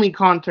only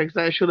context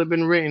that it should have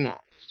been written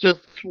at. It's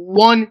just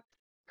one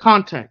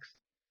context.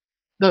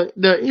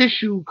 The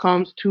issue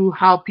comes to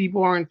how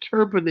people are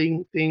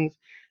interpreting things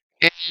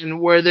and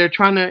where they're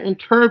trying to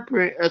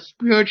interpret a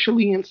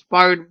spiritually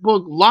inspired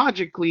book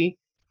logically.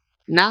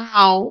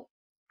 Now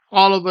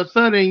all of a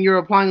sudden you're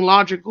applying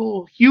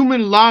logical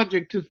human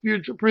logic to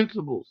spiritual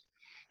principles.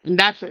 And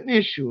that's an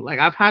issue. Like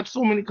I've had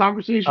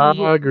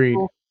Agreed.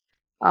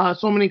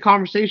 so many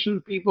conversations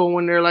with people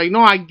when they're like,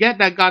 "No, I get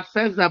that God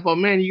says that, but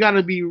man, you got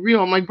to be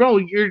real." I'm like, "Bro,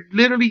 you're.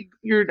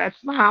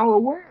 That's not how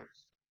it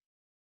works.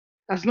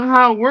 That's not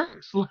how it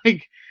works.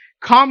 Like,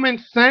 common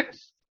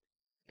sense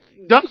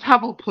does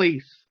have a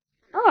place.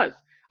 It does.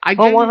 I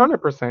Oh, genuinely,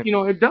 100%.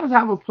 it does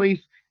have a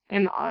place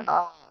in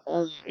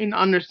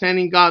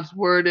understanding God's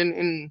word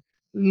and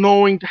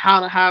knowing how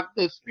to have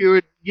the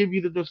Spirit give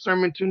you the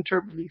discernment to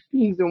interpret these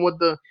things and what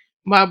the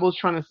Bible is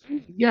trying to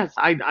say. Yes,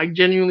 I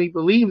genuinely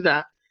believe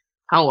that.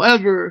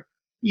 However,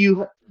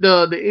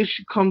 the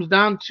issue comes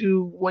down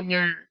to when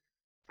you're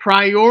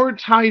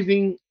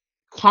prioritizing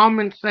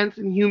common sense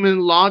and human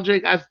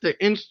logic as the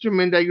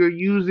instrument that you're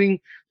using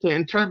to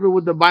interpret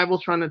what the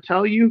Bible's trying to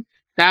tell you.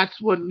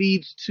 That's what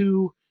leads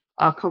to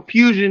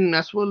confusion.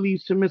 That's what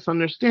leads to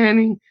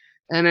misunderstanding,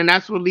 and then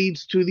that's what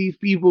leads to these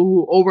people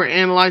who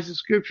overanalyze the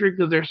scripture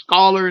because they're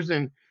scholars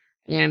and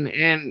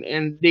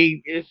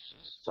they it's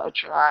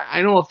such.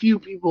 I know a few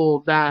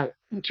people that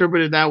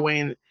interpret it that way,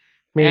 and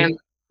Me.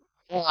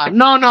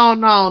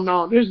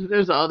 no.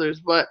 There's others,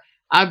 but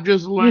I've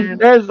just learned.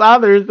 There's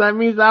others. That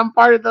means I'm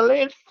part of the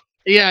list.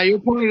 Yeah, you're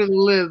part of the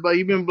list, but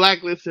you've been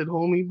blacklisted,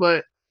 homie.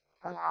 But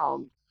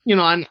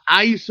and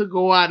I used to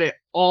go at it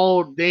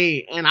all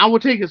day, and I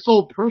would take it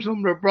so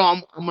personal, but bro,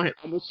 I'm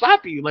gonna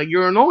slap you. Like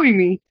you're annoying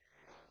me.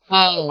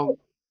 Um,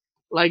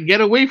 like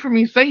get away from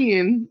me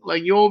saying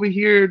like you over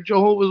here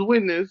Jehovah's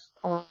Witness.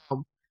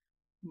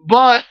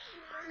 But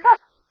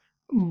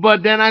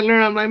But then I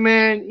learned, I'm like,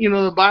 man,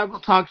 the Bible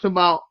talks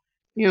about,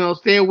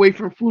 stay away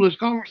from foolish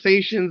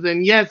conversations.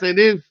 And yes, it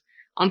is.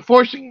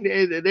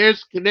 Unfortunately,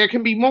 there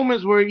can be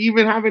moments where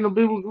even having a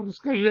biblical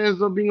discussion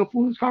ends up being a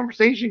foolish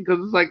conversation because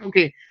it's like,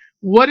 okay,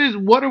 what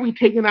are we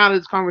taking out of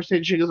this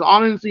conversation? Because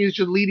honestly, it's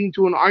just leading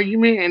to an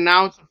argument, and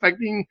now it's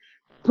affecting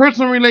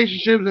personal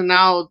relationships, and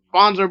now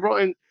bonds are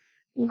broken.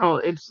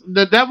 It's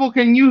the devil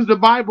can use the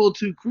Bible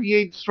to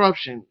create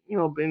disruption.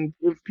 And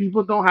if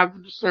people don't have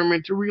the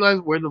discernment to realize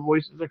where the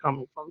voices are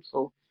coming from,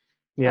 so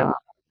Yep. uh,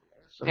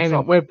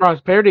 And with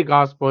prosperity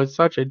gospel, it's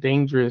such a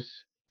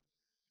dangerous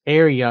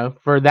area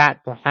for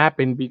that to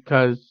happen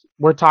because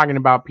we're talking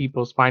about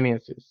people's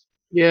finances.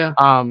 yeah,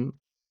 Um,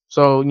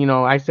 so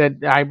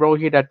I wrote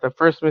here that the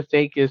first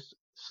mistake is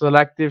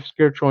selective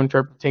spiritual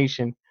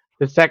interpretation.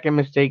 The second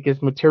mistake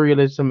is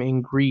materialism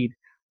and greed.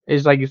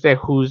 It's like you said,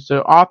 who's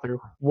the author?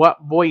 What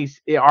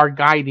voice are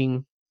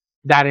guiding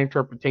that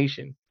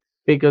interpretation?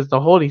 Because the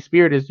Holy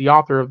Spirit is the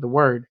author of the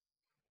word.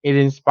 It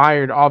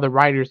inspired all the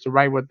writers to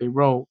write what they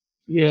wrote.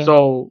 yeah.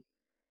 So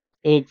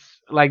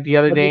it's like the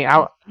other But day,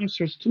 there's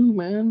answers too,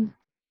 man.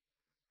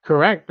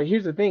 correct. But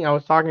here's the thing: I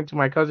was talking to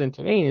my cousin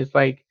today, and it's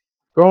like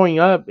growing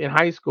up in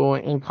high school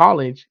and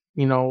college.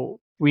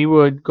 We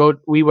would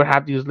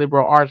have these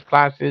liberal arts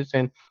classes,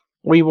 and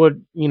we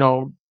would,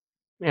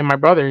 and my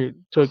brother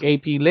took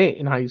AP Lit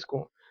in high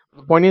school.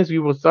 The point is, we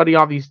would study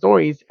all these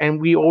stories, and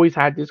we always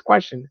had this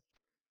question: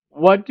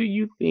 what do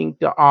you think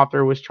the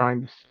author was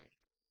trying to say?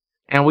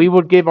 and we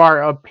would give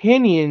our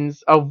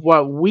opinions of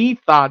what we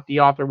thought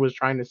the author was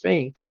trying to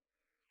say.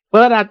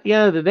 But at the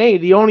end of the day,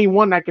 the only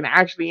one that can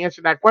actually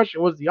answer that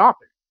question was the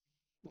author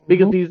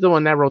because Mhm. he's the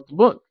one that wrote the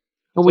book.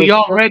 And So we it's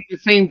all read the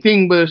same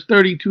thing, but it's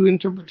 32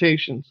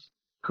 interpretations.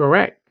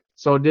 correct.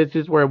 So this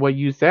is where what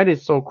you said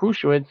is so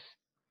crucial. It's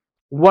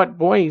what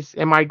voice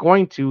am I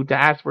going to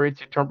ask for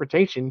its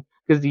interpretation?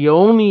 Because the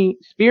only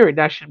spirit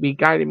that should be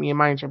guiding me in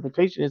my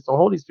interpretation is the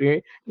Holy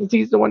Spirit, because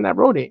he's the one that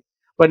wrote it.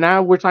 But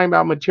now we're talking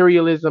about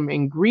materialism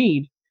and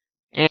greed,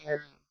 and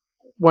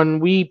when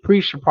we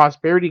preach the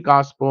prosperity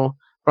gospel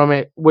from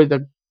it with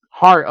a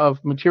heart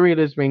of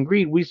materialism and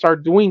greed, we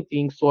start doing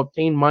things to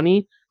obtain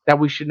money that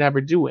we should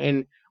never do.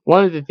 And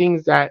one of the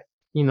things that,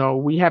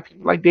 we have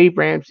people like Dave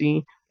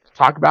Ramsey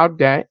talk about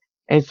debt,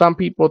 and some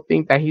people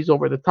think that he's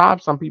over the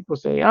top. Some people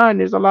say, and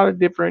there's a lot of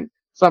different.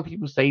 Some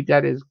people say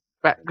debt is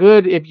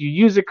good if you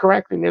use it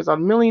correctly. And there's a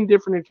million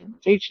different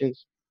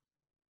interpretations.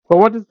 But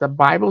what does the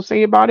Bible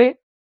say about it?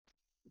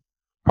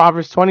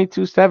 Proverbs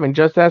 22:7,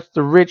 just as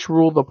the rich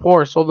rule the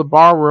poor, so the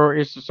borrower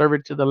is to serve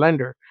it to the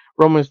lender.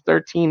 Romans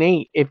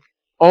 13:8, if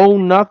owe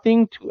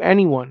nothing to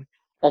anyone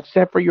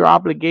except for your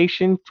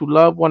obligation to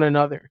love one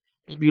another.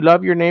 If you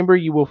love your neighbor,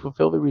 you will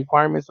fulfill the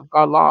requirements of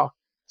God's law.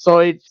 So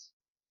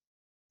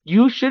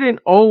you shouldn't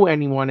owe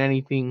anyone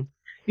anything.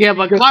 Yeah,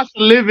 but Because cost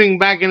of living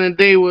back in the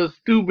day was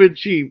stupid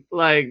cheap.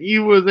 Like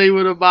you was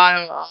able to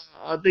buy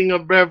a thing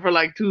of bread for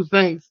like 2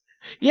 cents.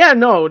 yeah,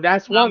 no,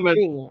 that's Not one much.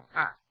 thing.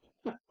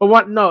 But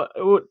what? No,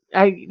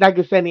 like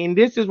I said, and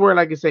this is where,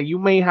 like I said, you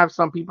may have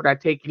some people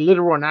that take it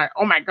literal and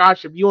oh my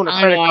gosh, if you own a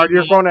I know, credit I card,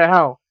 you're know. going to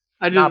hell.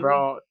 I Nah, just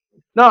bro.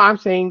 No, I'm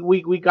saying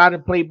we got to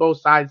play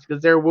both sides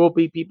because there will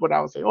be people that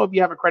will say, oh, if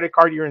you have a credit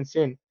card, you're in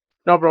sin.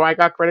 No, bro, I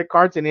got credit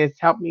cards and it's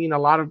helped me in a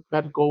lot of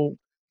medical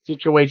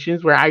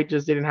situations where I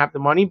just didn't have the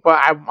money, but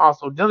I'm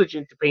also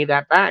diligent to pay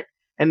that back,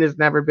 and it's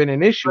never been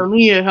an issue. for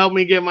me, it helped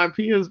me get my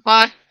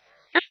PS5.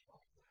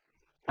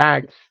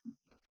 Facts.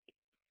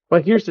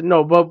 But here's the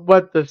no,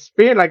 but the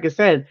spirit, like I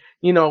said,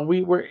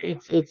 we were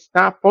it's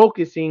not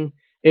focusing.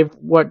 If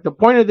what the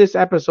point of this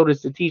episode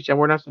is to teach that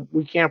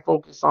we can't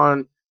focus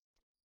on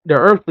the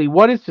earthly.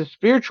 What is the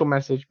spiritual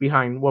message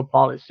behind what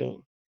Paul is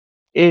saying?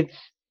 It's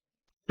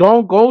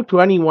don't go to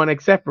anyone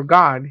except for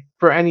God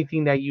for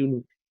anything that you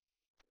need.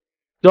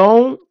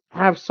 Don't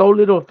have so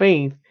little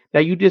faith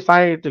that you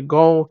decided to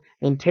go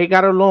and take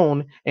out a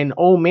loan and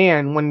oh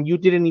man, when you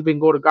didn't even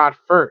go to God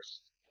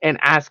first and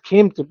ask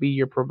Him to be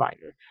your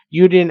provider.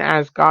 You didn't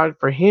ask God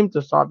for Him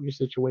to solve your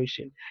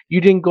situation.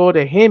 You didn't go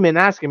to Him and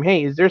ask Him,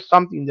 hey, is there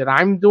something that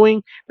I'm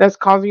doing that's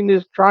causing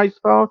this dry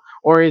spell?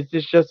 Or is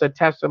this just a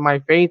test of my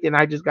faith and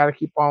I just got to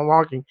keep on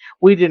walking?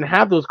 We didn't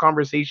have those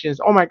conversations.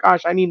 Oh my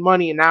gosh, I need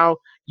money and now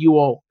you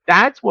owe.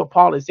 That's what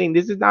Paul is saying.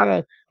 This is not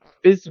a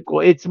physical,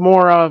 it's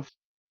more of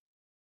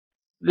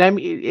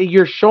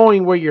you're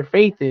showing where your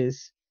faith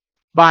is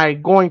by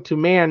going to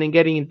man and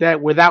getting in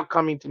debt without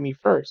coming to me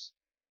first.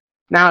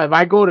 Now, if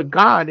I go to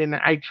God and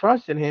I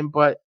trust in Him,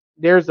 but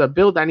there's a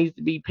bill that needs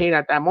to be paid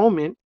at that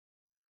moment,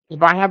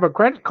 if I have a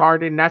credit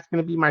card and that's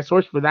going to be my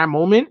source for that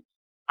moment,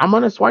 I'm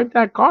going to swipe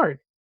that card.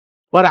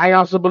 But I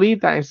also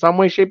believe that in some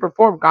way, shape, or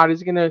form, God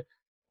is going to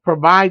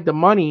provide the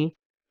money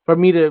for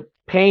me to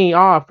pay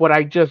off what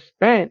I just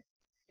spent.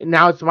 And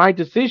now it's my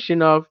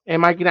decision of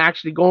am I going to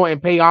actually go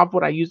and pay off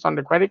what I used on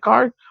the credit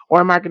card, or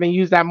am I going to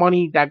use that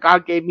money that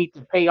God gave me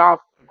to pay off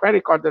the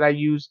credit card that I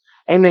use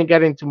and then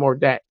get into more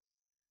debt?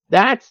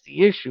 That's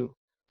the issue.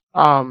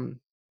 Um,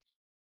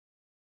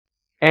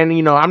 and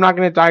I'm not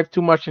going to dive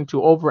too much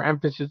into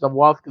overemphasis of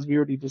wealth because we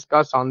already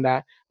discussed on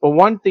that. But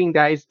one thing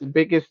that is the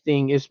biggest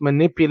thing is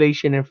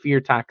manipulation and fear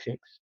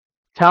tactics.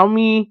 Tell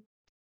me,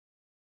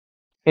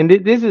 and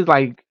this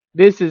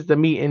is the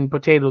meat and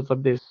potatoes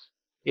of this.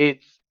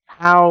 It's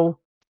how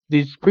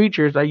these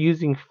preachers are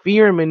using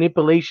fear and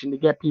manipulation to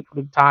get people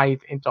to tithe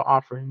into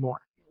offering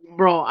more.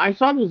 Bro, I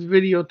saw this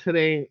video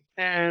today,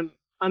 and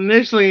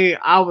initially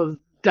I was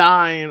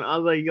dying. I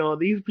was like, yo,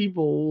 these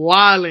people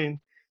wilding.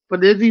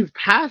 But there's these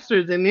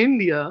pastors in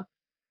India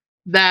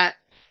that,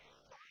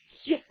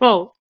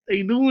 yo,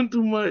 they doing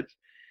too much.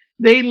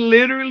 They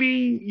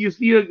literally, you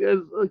see a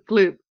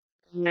clip,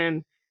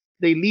 and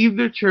they leave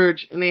the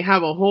church, and they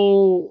have a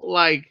whole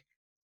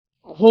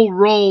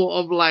row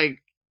of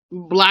like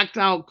blacked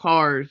out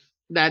cars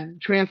that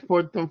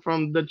transport them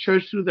from the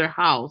church to their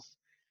house,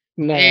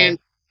 Nah, and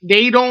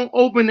they don't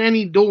open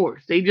any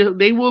doors. They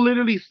will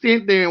literally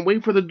sit there and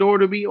wait for the door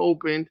to be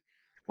opened.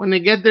 When they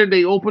get there,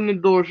 they open the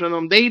doors for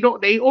them. They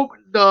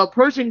open the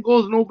person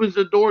goes and opens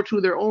the door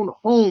to their own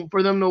home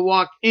for them to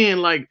walk in,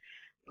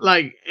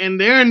 and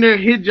they're in their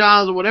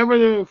hijabs or whatever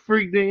the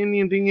freak the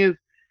Indian thing is.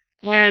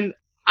 And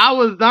I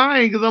was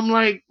dying because I'm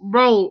like,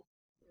 bro,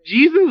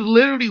 Jesus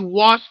literally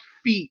washed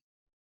feet,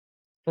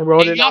 I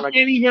wrote and it y'all on a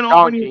can't even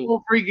open your donkey,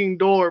 own freaking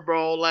door,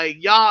 bro. Like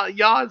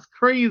y'all is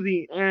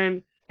crazy.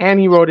 And and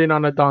he wrote it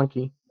on a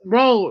donkey.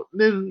 bro,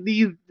 there's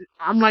these.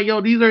 I'm like,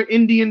 yo, these are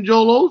Indian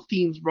Joel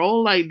Osteens, bro.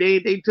 Like they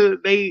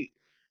took they.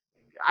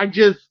 I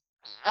just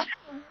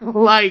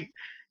like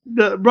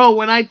the bro.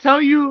 When I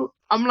tell you,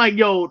 I'm like,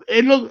 yo,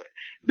 it look.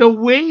 the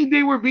way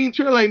they were being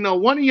treated, like, no,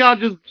 one of y'all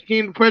just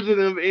became the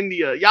president of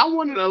India. Y'all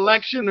won an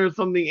election or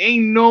something.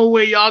 Ain't no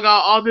way y'all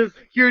got all this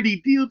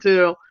security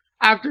detail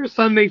after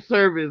Sunday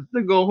service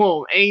to go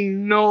home. Ain't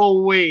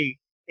no way.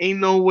 Ain't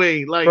no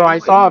way. Like, Bro, I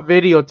saw a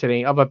video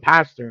today of a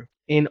pastor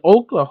in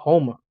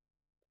Oklahoma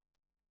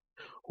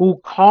who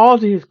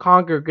called his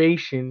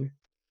congregation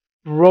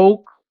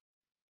broke,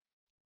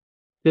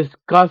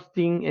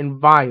 disgusting, and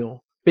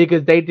vile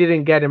because they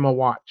didn't get him a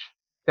watch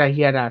that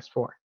he had asked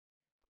for.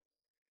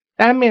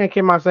 That man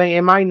came out saying,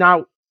 "Am I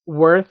not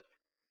worth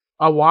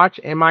a watch?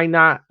 Am I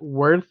not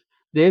worth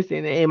this?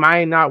 And am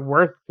I not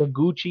worth the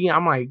Gucci?"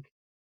 I'm like,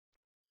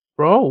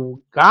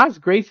 bro, God's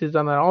grace is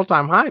on an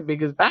all-time high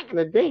because back in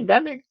the day,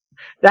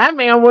 that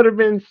man would have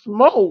been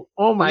smoked.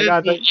 Oh my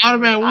God! listen, Like, I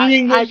would have been, we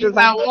didn't I get you just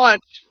that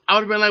watch. I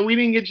would have been like, we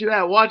didn't get you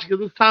that watch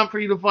because it's time for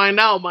you to find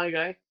out, my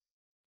guy.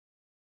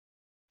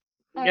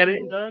 Get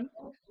it done?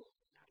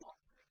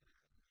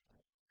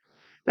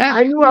 That's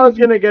I knew I was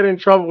gonna get in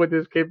trouble with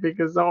this kid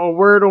because a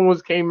word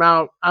almost came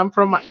out.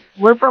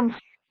 We're from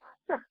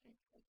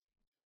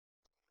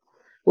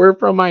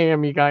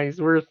Miami,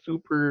 guys. We're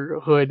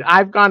super hood.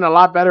 I've gotten a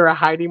lot better at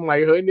hiding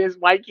my hoodness.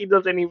 Mikey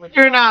doesn't even.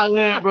 You're not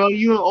there, bro.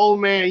 You an old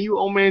man. You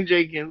old man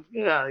Jenkins.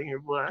 Get out of here,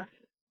 boy.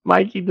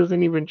 Mikey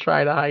doesn't even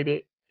try to hide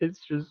it.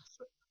 It's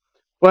just,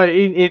 but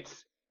it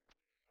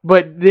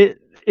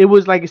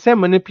was like I said,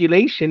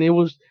 manipulation. It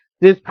was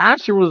this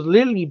pastor was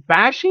literally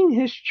bashing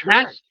his church,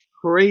 That's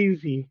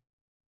crazy.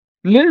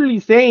 literally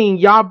saying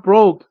y'all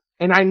broke,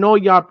 and I know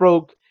y'all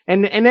broke.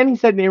 And then he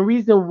said the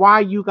reason why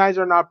you guys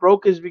are not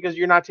broke is because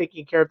you're not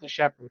taking care of the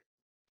shepherd.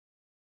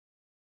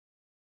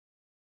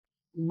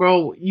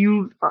 Bro,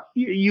 you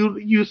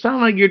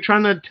sound like you're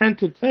trying to attend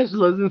to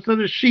Teslas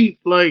instead of sheep.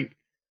 Like,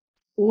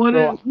 what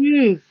Bro, is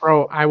this?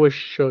 bro, I was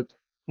shook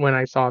when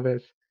I saw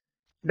this.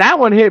 That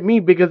one hit me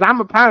because I'm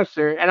a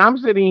pastor and I'm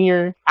sitting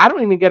here. I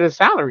don't even get a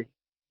salary.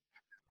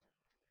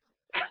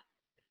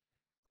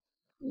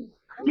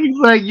 Looks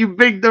like you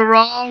picked the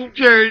wrong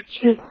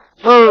church.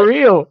 For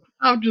real.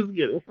 I'm just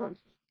kidding.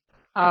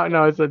 Oh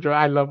no, it's a joke.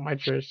 I love my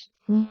church.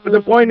 But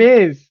the point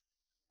is,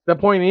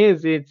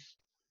 it's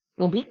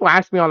when people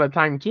ask me all the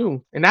time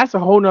too, and that's a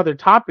whole nother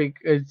topic.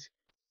 Is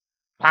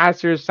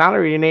pastor's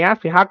salary, and they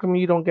ask me, how come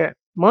you don't get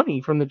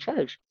money from the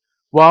church?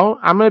 Well,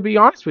 I'm gonna be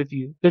honest with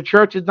you. The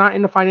church is not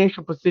in a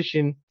financial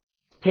position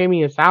to pay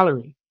me a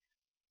salary.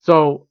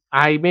 So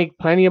I make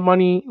plenty of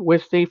money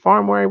with State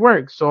Farm where I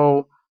work.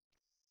 So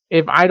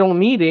if I don't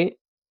need it,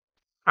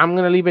 I'm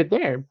gonna leave it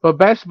there. But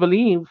best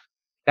believe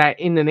that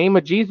in the name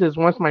of Jesus,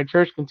 once my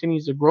church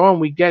continues to grow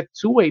and we get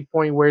to a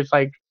point where it's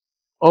like,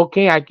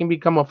 okay, I can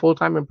become a full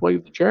time employee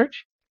of the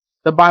church,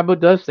 the Bible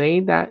does say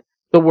that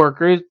the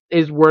worker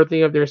is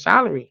worthy of their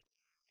salary.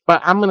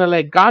 But I'm gonna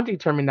let God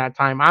determine that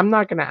time. I'm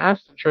not gonna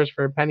ask the church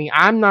for a penny.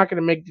 I'm not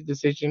gonna make the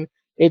decision.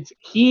 It's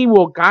He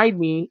will guide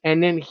me,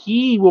 and then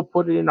He will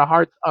put it in the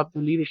hearts of the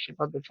leadership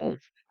of the church.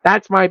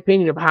 That's my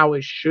opinion of how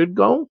it should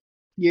go.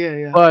 Yeah,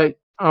 yeah. But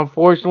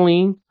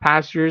unfortunately,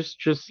 pastors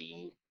just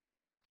see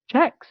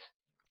checks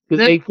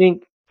because There's they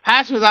think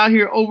pastors out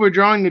here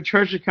overdrawing the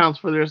church accounts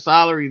for their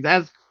salaries.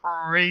 That's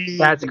crazy.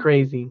 that's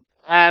crazy.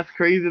 That's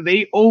crazy.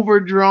 They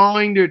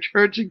overdrawing their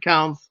church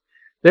accounts.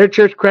 Their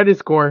church credit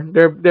score,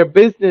 their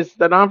business,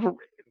 the non.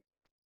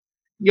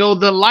 Yo,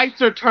 the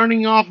lights are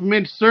turning off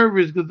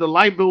mid-service because the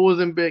light bill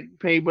wasn't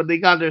paid, but they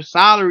got their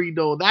salary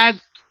though. That's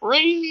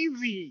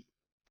crazy.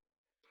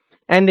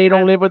 And they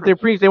don't That's live with their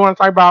priest. They want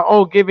to talk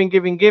about giving,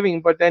 giving,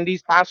 giving, but then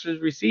these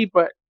pastors receive.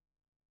 But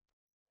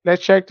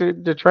let's check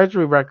the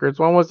treasury records.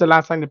 When was the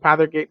last time the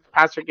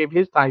pastor gave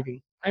his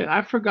tithing?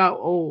 I forgot.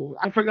 Oh,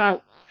 I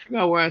forgot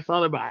where I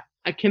saw it, but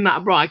I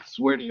cannot, bro. I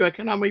swear to you, I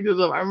cannot make this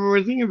up. I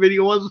remember seeing a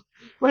video once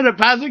where the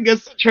pastor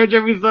gets to church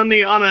every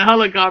Sunday on a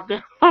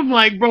helicopter. I'm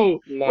like, bro,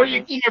 where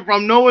you came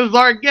from? Noah's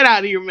Ark? Get out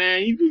of here,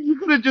 man. You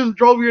could have just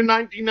drove your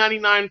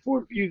 1999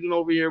 Ford Fusion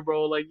over here,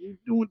 bro. Like, you're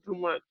doing too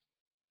much.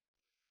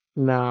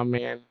 Nah,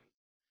 man.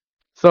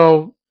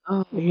 So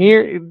Oh,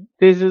 here,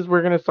 this is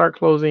we're gonna start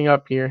closing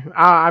up here.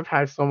 I've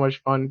had so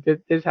much fun.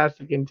 This has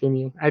to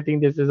continue. I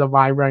think this is a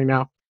vibe right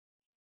now.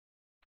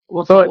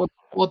 we'll, So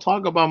we'll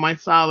talk about my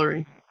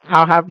salary.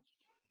 I'll have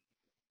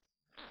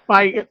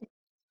my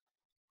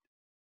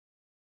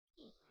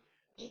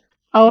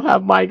I'll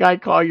have my guy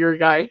call your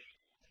guy.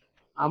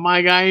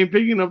 My guy ain't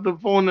picking up the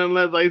phone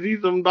unless I see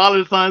some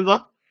dollar signs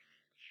up.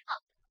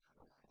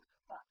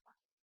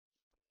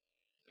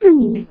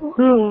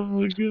 Oh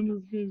my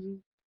goodness gracious.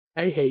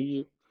 I hate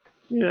you.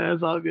 Yeah,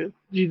 it's all good.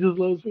 Jesus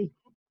loves me.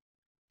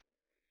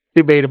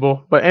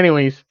 Debatable, but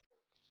anyways.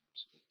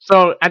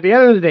 So at the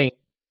end of the day,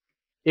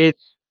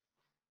 it's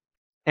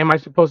am I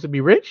supposed to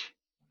be rich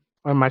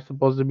or am I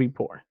supposed to be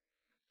poor?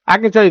 I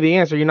can tell you the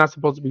answer. You're not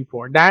supposed to be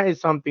poor. That is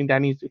something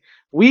that needs to.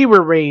 We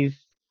were raised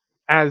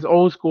as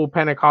old school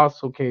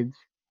Pentecostal kids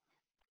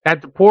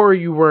that the poorer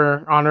you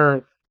were on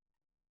earth,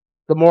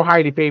 the more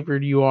highly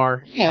favored you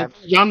are. Yeah,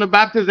 John the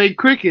Baptist ate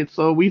crickets,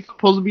 so we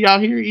supposed to be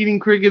out here eating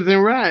crickets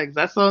and rags.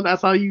 That's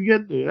how you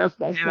get there. That's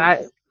And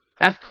I,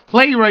 that's the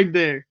play right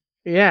there.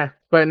 yeah,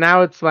 but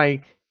now it's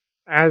like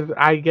as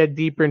I get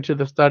deeper into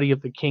the study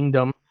of the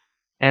kingdom,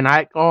 and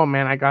oh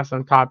man, I got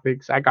some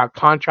topics. I got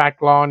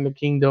contract law in the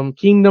kingdom,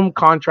 kingdom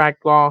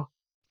contract law,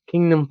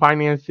 kingdom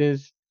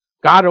finances.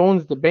 God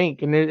owns the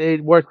bank, and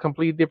it works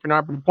completely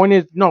different. But the point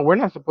is, no, we're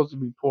not supposed to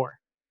be poor.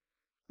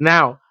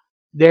 Now,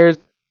 there's,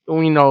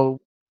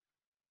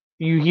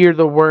 you hear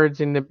the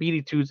words in the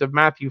Beatitudes of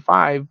Matthew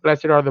 5,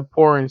 blessed are the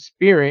poor in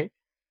spirit.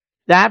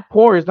 That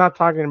poor is not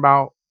talking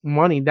about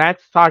money.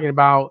 That's talking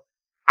about,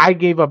 I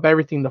gave up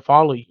everything to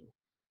follow you.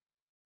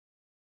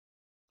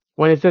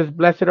 When it says,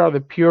 blessed are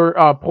the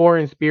poor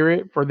in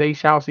spirit, for they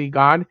shall see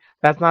God,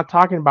 that's not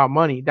talking about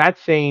money.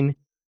 That's saying,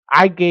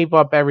 I gave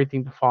up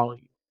everything to follow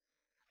you.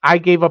 I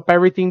gave up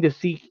everything to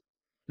seek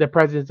the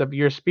presence of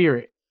your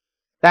spirit.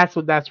 That's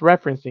what that's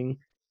referencing.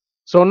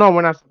 So, no,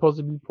 we're not supposed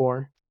to be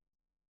poor.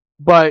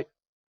 But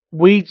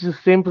we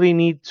just simply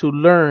need to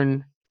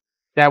learn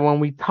that when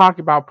we talk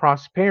about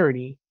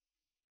prosperity,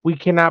 we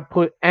cannot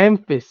put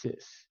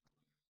emphasis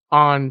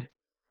on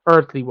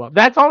earthly wealth.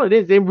 That's all it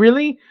is. It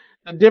really,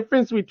 the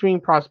difference between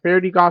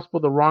prosperity gospel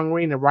the wrong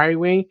way and the right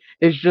way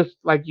is just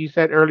like you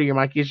said earlier,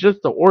 Mike. It's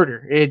just the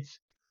order. It's,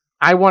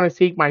 I want to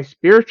seek my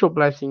spiritual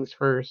blessings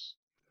first,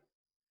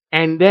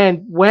 and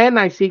then when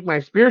I seek my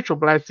spiritual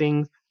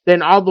blessings,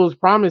 then all those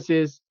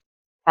promises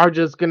are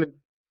just gonna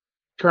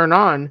turn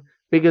on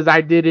because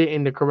I did it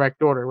in the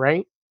correct order,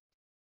 right?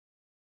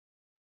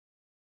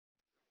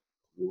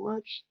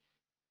 Much.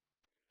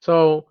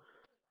 So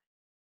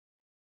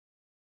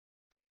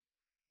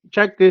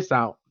check this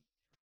out.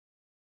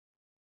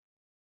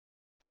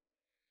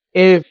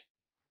 If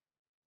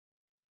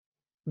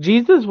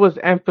Jesus was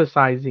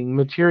emphasizing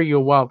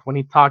material wealth when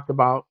he talked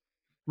about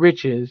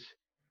riches,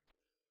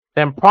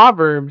 then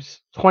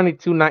Proverbs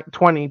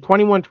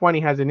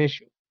 21:20 has an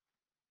issue.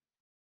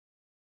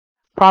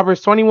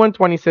 Proverbs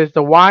 21:20 says,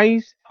 the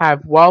wise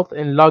have wealth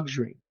and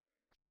luxury,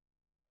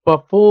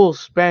 but fools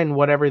spend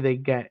whatever they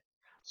get.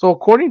 So,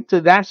 according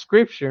to that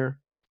scripture,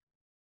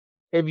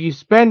 if you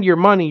spend your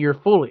money, you're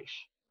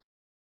foolish.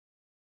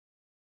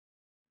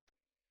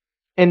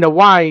 And the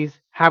wise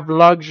have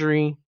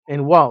luxury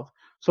and wealth.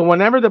 So,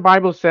 whenever the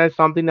Bible says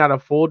something that a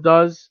fool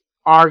does,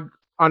 our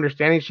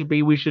understanding should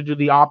be we should do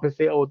the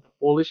opposite of what the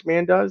foolish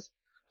man does.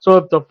 So,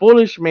 if the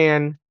foolish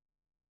man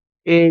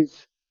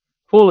is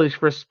foolish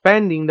for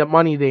spending the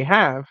money they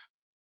have,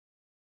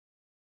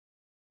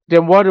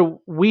 then what do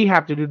we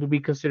have to do to be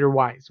considered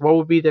wise? What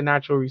would be the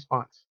natural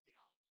response?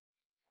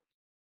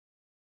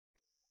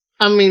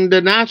 I mean,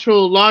 the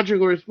natural,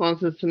 logical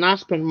response is to not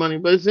spend money.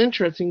 But it's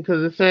interesting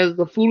because it says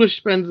the foolish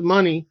spends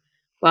money.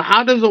 But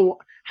how do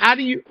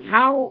you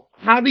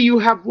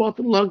have wealth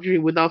and luxury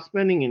without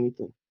spending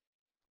anything?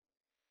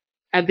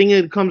 I think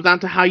it comes down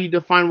to how you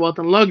define wealth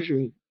and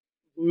luxury.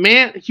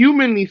 Man,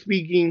 humanly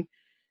speaking,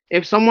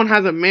 if someone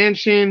has a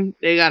mansion,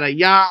 they got a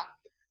yacht,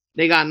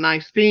 they got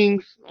nice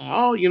things.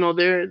 Oh,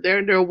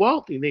 they're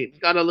wealthy. They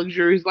got a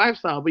luxurious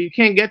lifestyle. But you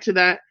can't get to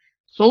that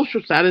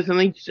social status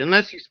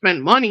unless you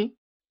spend money.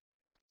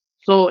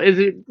 So is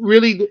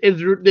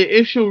the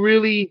issue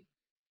really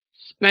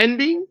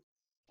spending,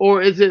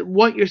 or is it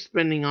what you're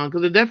spending on?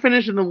 Because the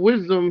definition of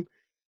wisdom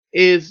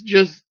is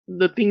just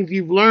the things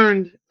you've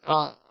learned.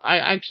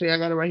 I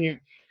got it right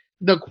here.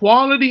 The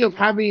quality of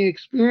having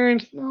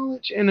experience,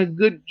 knowledge, and a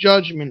good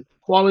judgment.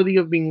 Quality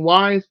of being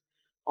wise.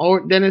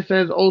 Or then it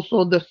says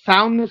also the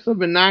soundness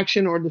of an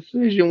action or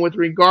decision with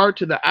regard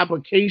to the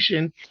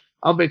application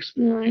of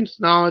experience,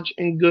 knowledge,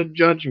 and good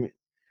judgment.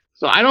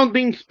 So I don't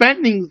think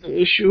spending is the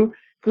issue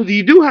because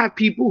you do have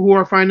people who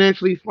are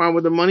financially smart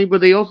with the money,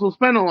 but they also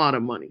spend a lot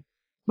of money.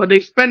 But they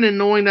spend it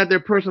knowing that their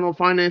personal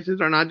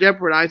finances are not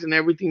jeopardized and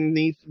everything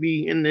needs to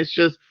be, and it's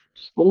just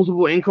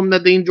disposable income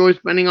that they enjoy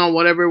spending on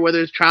whatever,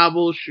 whether it's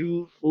travel,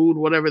 shoes, food,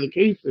 whatever the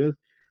case is.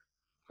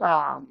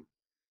 Um,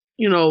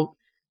 you know,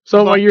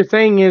 So but what you're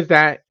saying is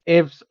that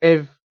if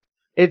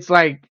it's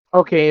like,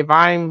 okay, if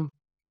I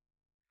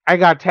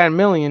got 10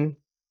 million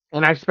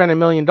and I spent $1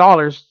 million,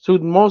 to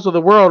most of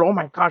the world, oh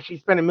my gosh, she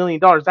spent $1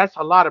 million. That's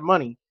a lot of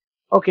money.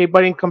 Okay,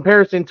 but in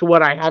comparison to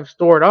what I have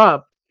stored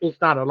up, it's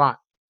not a lot.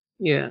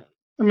 yeah,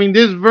 I mean,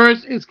 this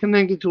verse is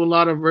connected to a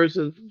lot of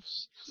verses.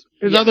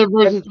 There's Yeah, other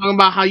verses talking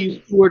about how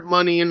you steward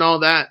money and all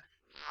that.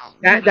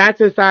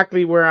 that's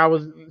exactly where I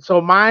was.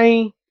 So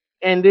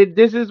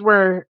this is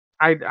where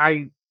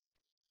I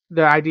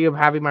the idea of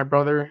having my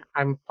brother,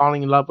 I'm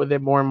falling in love with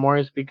it more and more,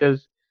 is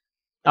because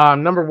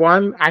number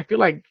one, I feel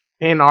like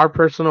in our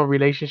personal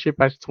relationship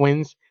as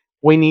twins,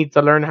 we need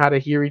to learn how to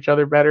hear each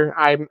other better.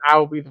 I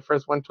will be the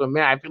first one to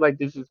admit I feel like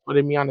this is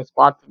putting me on the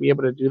spot to be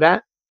able to do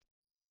that.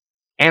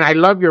 And I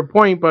love your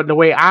point, but the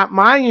way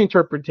my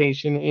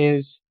interpretation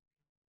is,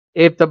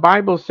 if the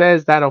Bible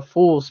says that a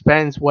fool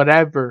spends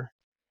whatever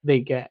they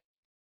get,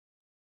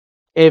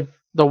 if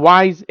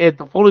if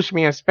the foolish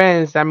man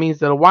spends, that means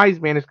that a wise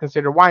man is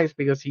considered wise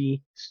because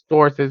he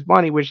stores his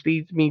money, which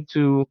leads me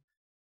to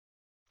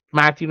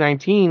Matthew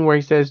 19, where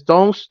he says,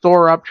 don't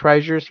store up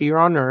treasures here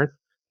on earth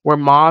where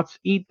moths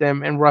eat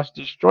them and rust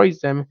destroys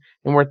them,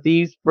 and where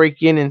thieves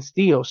break in and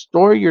steal.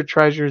 Store your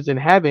treasures in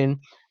heaven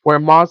where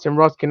moths and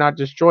rust cannot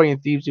destroy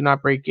and thieves do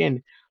not break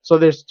in. So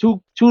there's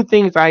two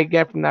things I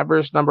get from that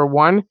verse. Number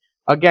one,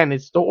 again,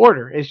 it's the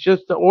order. It's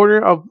just the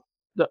order of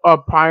the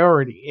of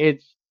priority.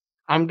 It's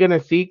I'm gonna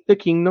seek the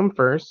kingdom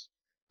first,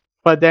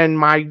 but then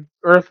my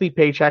earthly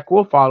paycheck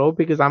will follow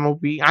because I'm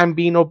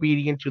being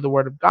obedient to the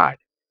word of God.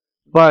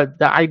 But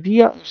the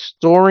idea of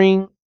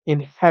storing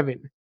in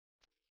heaven.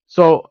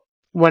 So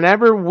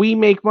whenever we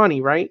make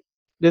money, right?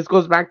 This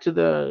goes back to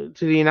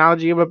the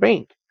analogy of a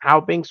bank,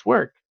 how banks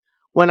work.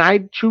 When I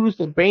choose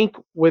to bank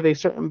with a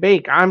certain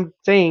bank, I'm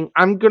saying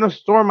I'm gonna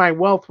store my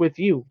wealth with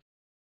you.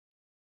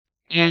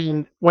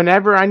 And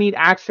whenever I need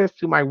access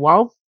to my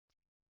wealth,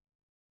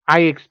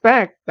 I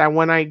expect that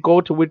when I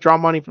go to withdraw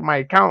money from my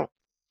account,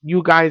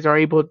 you guys are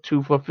able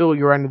to fulfill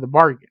your end of the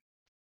bargain.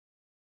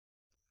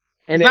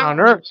 And then on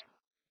Exactly. Earth,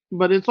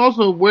 But it's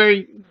also where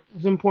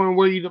it's important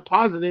where you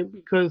deposit it,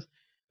 because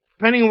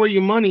depending on where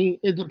your money,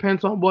 it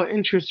depends on what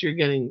interest you're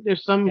getting.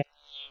 There's some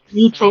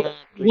mutual,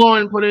 exactly. go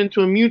and put it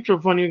into a mutual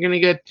fund, you're going to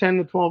get 10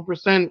 to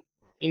 12%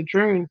 in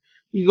turn.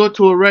 You go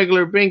to a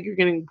regular bank, you're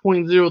getting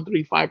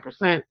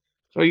 0.035%.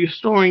 So are you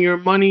storing your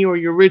money or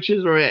your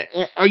riches, or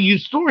are you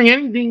storing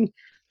anything?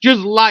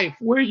 Just life.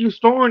 Where you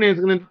storing it is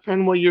going to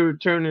depend what your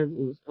return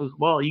is as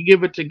well. You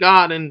give it to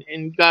God, and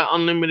you got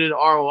unlimited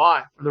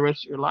ROI for the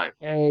rest of your life.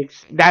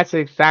 That's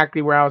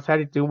exactly where I was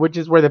headed to, which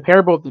is where the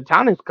parable of the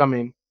talents come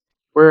in,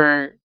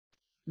 where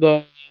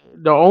the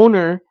the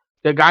owner,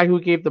 the guy who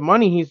gave the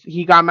money,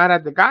 he got mad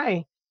at the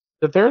guy,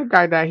 the third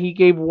guy that he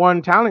gave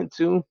one talent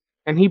to,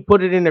 and he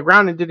put it in the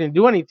ground and didn't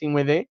do anything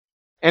with it.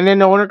 And then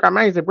the owner got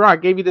mad. He said, "Bro, I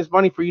gave you this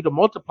money for you to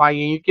multiply,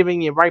 and you're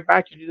giving it right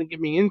back. You didn't give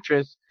me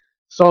interest."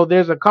 So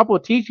there's a couple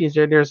of teachings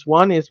there. There's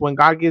one is when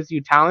God gives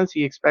you talents,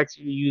 He expects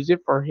you to use it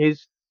for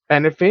His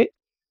benefit.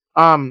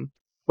 Um,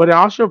 but it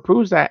also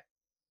proves that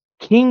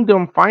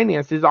kingdom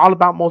finance is all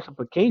about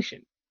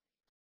multiplication.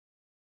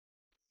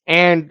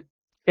 And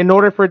in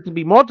order for it to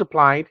be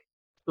multiplied,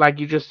 like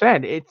you just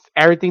said, it's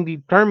everything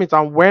determines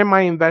on where am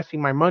I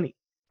investing my money?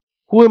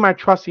 Who am I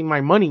trusting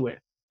my money with?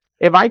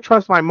 If I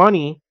trust my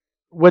money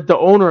with the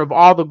owner of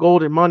all the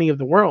gold and money of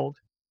the world,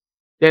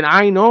 then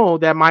I know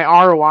that my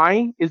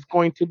ROI is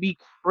going to be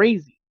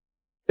crazy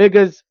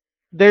because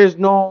there's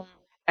no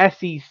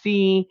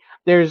SEC,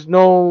 there's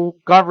no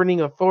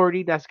governing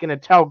authority that's going to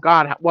tell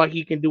God what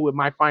he can do with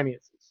my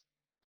finances.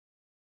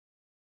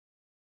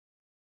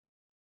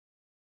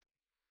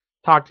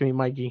 Talk to me,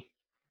 Mikey.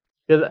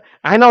 Because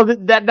I know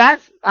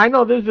that's I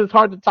know this is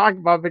hard to talk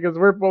about because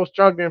we're both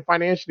struggling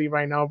financially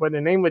right now. But in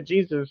the name of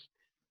Jesus,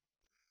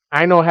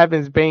 I know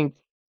heaven's bank,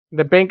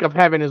 the bank of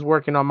heaven, is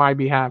working on my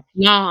behalf.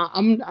 Nah,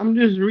 I'm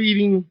just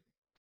reading.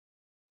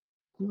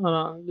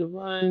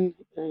 Divine,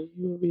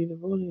 you will be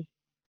devoted.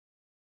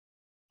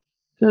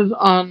 Says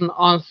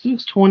on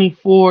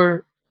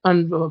 624,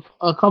 and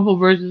a couple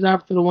verses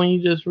after the one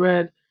you just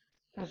read,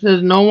 it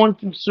says, "No one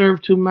can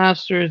serve two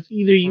masters.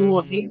 Either you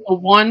will Mhm. hate the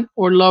one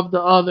or love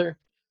the other,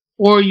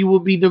 or you will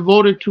be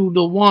devoted to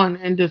the one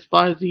and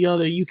despise the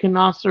other. You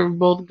cannot serve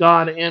both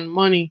God and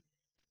money."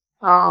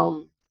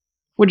 Um,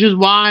 which is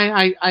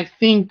why I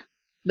think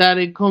that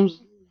it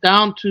comes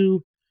down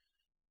to,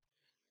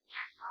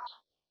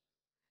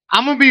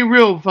 I'm gonna be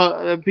real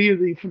for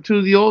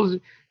to the old.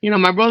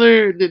 My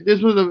brother.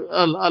 This was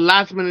a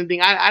last minute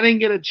thing. I didn't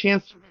get a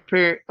chance to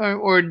prepare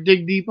or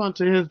dig deep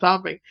onto his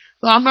topic,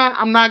 so I'm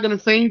not gonna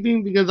say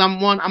anything because I'm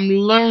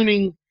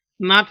learning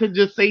not to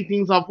just say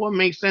things off what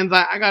makes sense.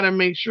 I gotta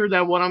make sure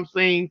that what I'm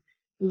saying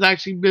is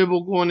actually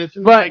biblical and it's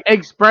in the But right.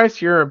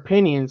 express your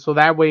opinion so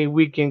that way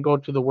we can go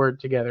to the word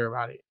together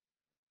about it.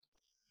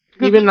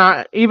 Because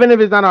Even if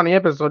it's not on the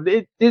episode,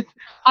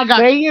 I got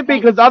say it you.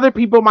 because other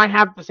people might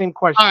have the same All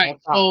question. right,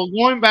 so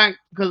going back,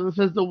 because it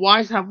says the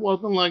wise have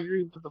wealth and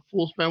luxury, but the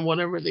fools spend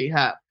whatever they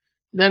have.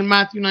 Then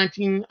Matthew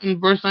 19 and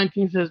verse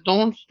 19 says,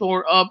 "Don't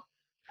store up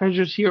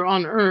treasures here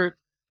on earth,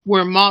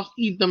 where moths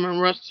eat them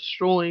and rust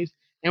destroys,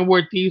 and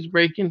where thieves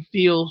break and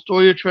steal.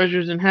 Store your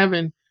treasures in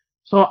heaven."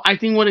 So I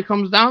think what it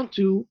comes down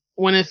to,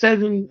 when it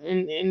says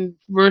in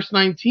verse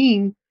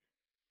 19,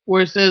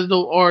 where it says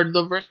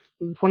the verse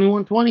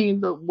 21:20,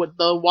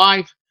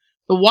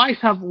 the wise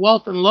have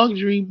wealth and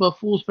luxury, but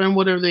fools spend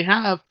whatever they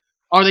have.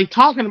 Are they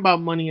talking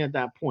about money at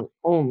that point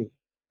only?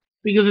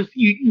 Because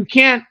you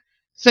can't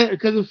say,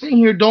 because it's saying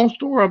here, don't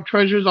store up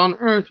treasures on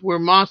earth where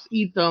moths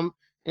eat them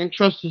and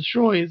trust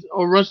destroys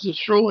or rust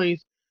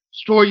destroys.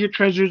 Store your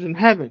treasures in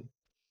heaven.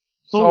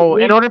 So So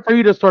in order for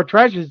you to store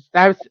treasures,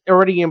 that's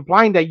already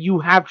implying that you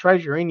have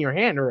treasure in your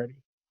hand already.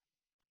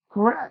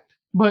 correct,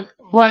 but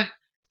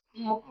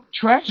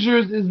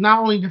treasures is not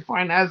only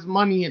defined as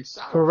money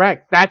itself.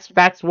 Correct.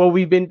 That's what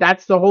we've been.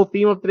 That's the whole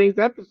theme of today's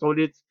episode.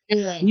 It's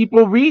Yeah.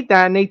 people read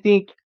that and they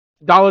think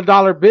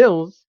dollar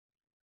bills,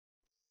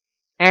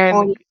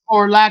 or and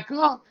or lack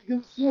of,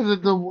 because it says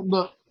that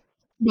the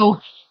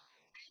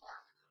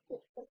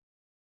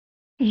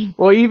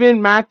well,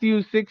 even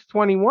Matthew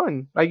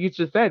 6:21, like you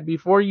just said,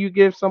 before you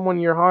give someone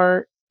your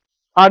heart.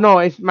 No,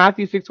 it's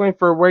Matthew 6:20.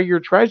 For where your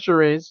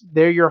treasure is,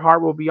 there your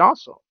heart will be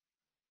also.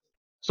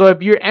 So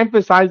if you're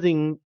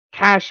emphasizing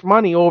cash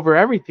money over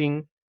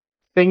everything,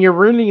 then you're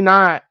really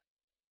not.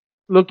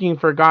 looking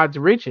for God's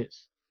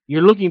riches.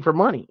 You're looking for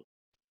money.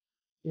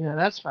 Yeah,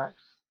 that's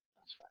facts.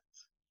 That's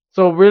facts.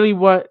 So really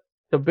what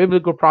the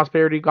biblical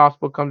prosperity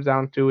gospel comes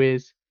down to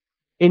is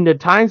in the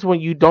times when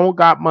you don't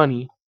got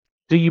money,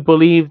 do you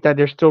believe that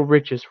there's still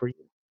riches for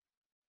you?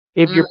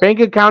 If Mm, your bank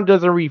account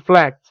doesn't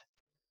reflect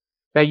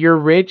that you're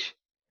rich,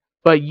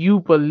 but you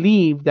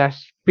believe that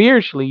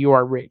spiritually you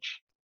are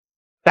rich,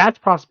 that's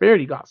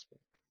prosperity gospel.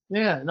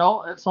 yeah,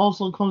 no, it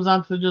also comes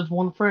down to just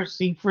one first.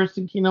 Seek first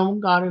the kingdom of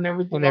God and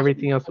everything And else.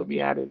 everything else will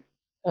be added.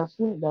 That's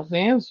it. That's the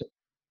answer.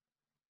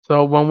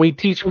 So when we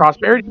teach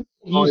prosperity,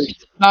 You seek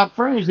God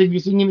first. If you're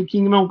seeking the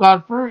kingdom of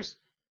God first,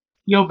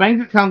 your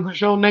bank account could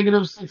show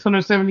negative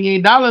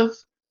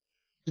 $678.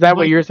 is that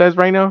what But yours says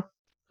right now?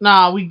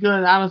 nah, we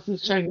good. Alice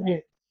is checking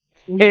it.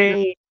 We good.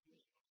 Hey,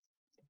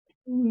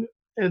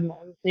 And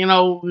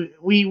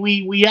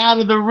we out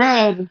of the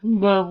red,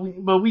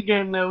 but we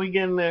getting there. We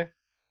getting there.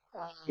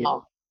 yeah.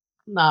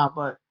 Nah,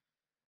 but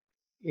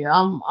yeah,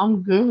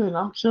 I'm good.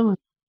 I'm chilling.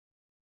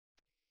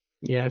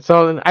 Yeah,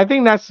 so I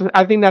think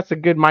that's a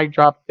good mic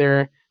drop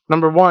there.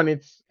 Number one,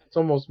 it's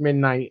almost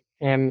midnight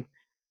and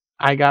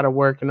I gotta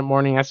work in the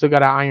morning. I still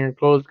gotta iron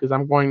clothes because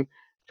I'm going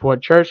to a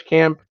church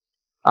camp.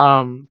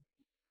 Um,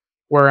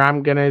 where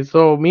I'm gonna.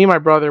 So me and my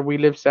brother, we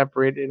live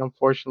separate, and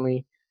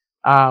unfortunately,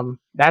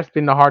 that's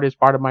been the hardest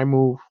part of my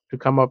move to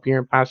come up here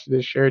and pastor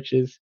this church.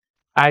 Is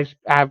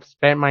I've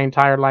spent my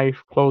entire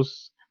life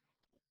close,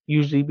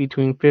 usually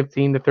between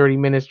 15 to 30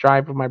 minutes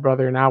drive with my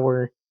brother, an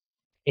hour,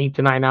 8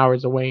 to 9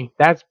 hours away.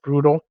 That's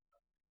brutal.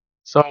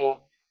 So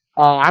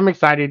I'm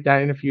excited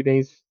that in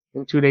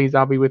 2 days,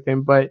 I'll be with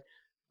him. But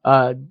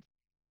uh,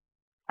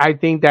 I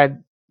think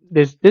that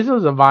this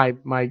was a vibe,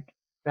 Mike.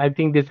 I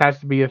think this has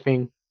to be a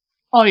thing.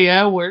 Oh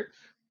yeah, it works.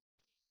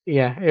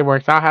 Yeah, it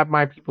works. I'll have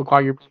my people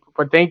call your people.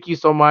 But thank you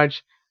so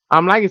much.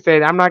 Like I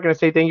said, I'm not gonna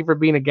say thank you for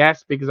being a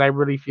guest because I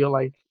really feel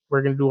like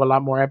we're gonna do a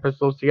lot more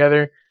episodes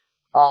together.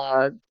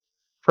 Uh,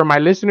 for my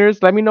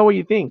listeners, let me know what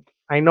you think.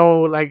 I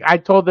know, like I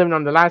told them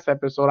on the last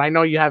episode, I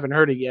know you haven't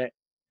heard it yet,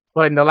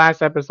 but in the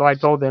last episode, I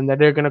told them that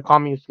they're gonna call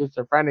me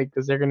schizophrenic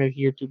because they're gonna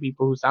hear two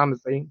people who sound the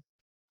same.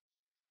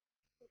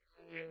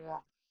 Yeah.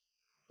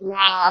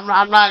 Nah, I'm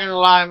not gonna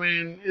lie,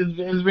 man.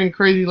 It's been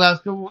crazy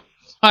last couple weeks.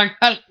 So I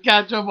gotta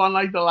catch up on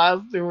like the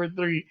last two or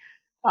three.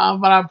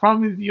 But I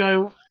promise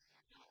you,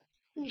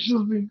 it's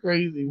just been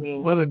crazy,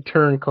 man. What a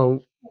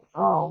turncoat!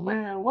 Oh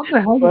man, what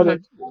the hell is What that?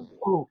 a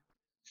Oh,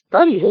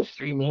 study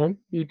history, man.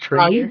 You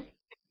nah, traitor.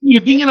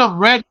 you're thinking of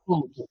red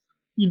coats.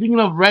 You're thinking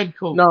of red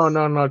No, coats.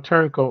 no, no.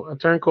 Turncoat. A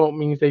turncoat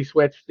means they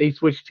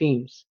switch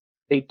teams.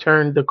 They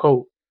turn the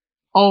coat.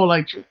 Oh,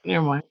 like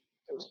never mind.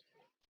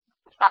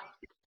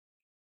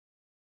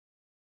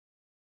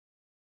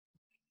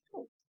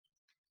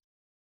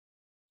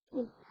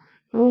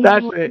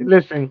 That's it.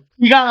 Listen.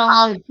 We got a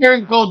lot of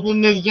turncoats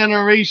in this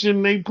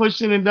generation. They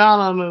pushing it down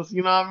on us.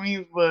 You know what I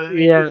mean? But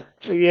Yeah,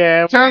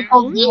 yeah.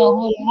 turncoats got a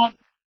whole month.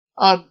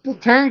 The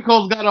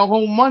turncoats got a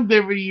whole month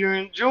every year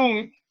in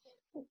June.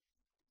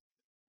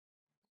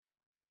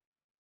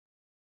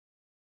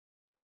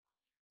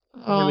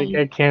 I'm gonna Um,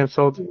 get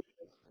canceled.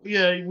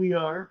 yeah, we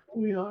are.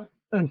 We are.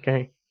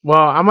 Okay.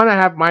 Well, I'm gonna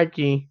have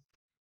Mikey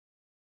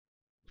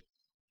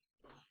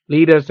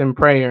lead us in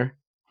prayer.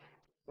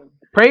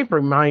 Pray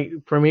for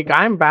me.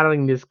 I'm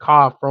battling this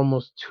cough for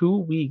almost 2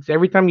 weeks.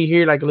 Every time you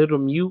hear like a little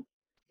mute,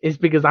 it's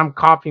because I'm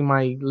coughing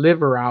my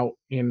liver out,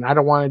 and I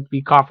don't want to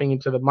be coughing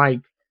into the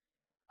mic.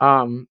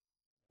 Um,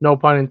 no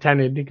pun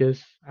intended,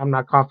 because I'm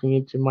not coughing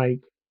into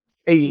Mike.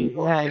 Hey,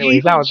 yeah,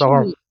 anyways, that was a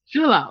horrible.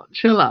 Chill out.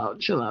 Chill out.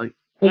 Chill out.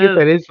 Like I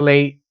said, it's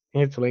late.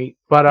 It's late,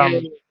 but Yeah,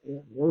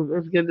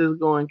 let's get this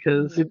going,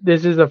 cause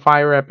this is a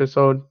fire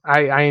episode.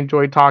 I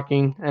enjoyed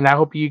talking, and I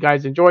hope you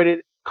guys enjoyed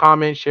it.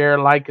 Comment, share,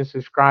 like, and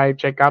subscribe.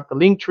 Check out the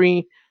link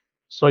tree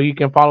so you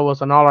can follow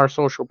us on all our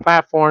social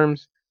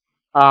platforms.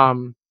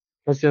 Um,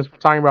 and since we're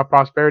talking about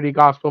prosperity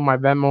gospel, my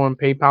Venmo and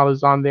PayPal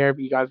is on there. If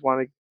you guys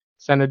want to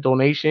send a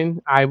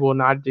donation, I will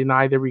not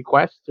deny the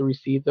request to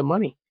receive the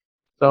money.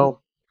 So,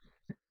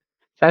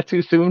 is that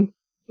too soon?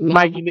 no,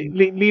 Mike,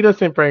 lead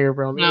us in prayer,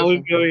 bro. Lead no, us we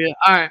in go. prayer. Yeah.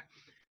 All right,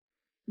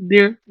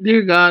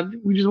 dear God,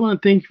 we just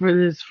want to thank you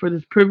for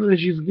this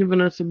privilege you've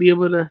given us to be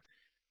able to,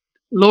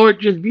 Lord,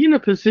 just be in a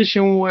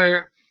position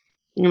where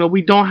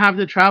we don't have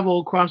to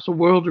travel across the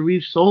world to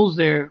reach souls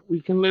there.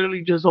 We can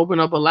literally just open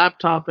up a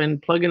laptop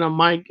and plug in a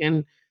mic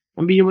and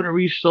be able to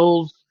reach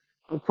souls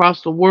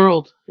across the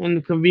world in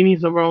the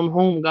convenience of our own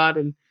home, God.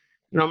 And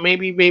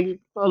maybe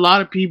a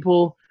lot of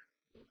people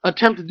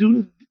attempt to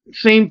do the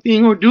same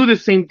thing or do the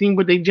same thing,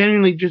 but they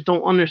genuinely just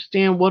don't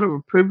understand what a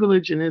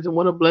privilege it is and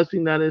what a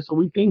blessing that is. So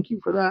we thank you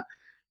for that.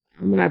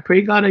 I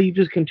pray, God, that you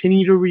just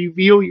continue to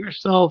reveal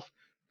yourself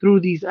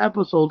through these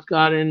episodes,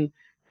 God, and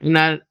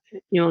that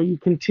you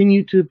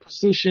continue to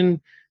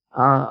position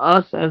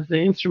us as the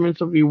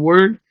instruments of your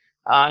word,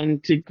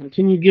 and to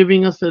continue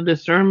giving us the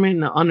discernment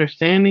and the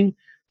understanding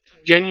to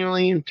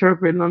genuinely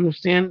interpret and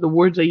understand the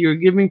words that you're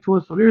giving to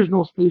us. So there's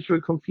no space for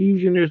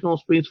confusion. There's no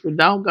space for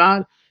doubt,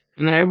 God,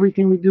 and that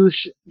everything we do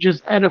is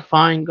just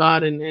edifying,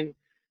 God, and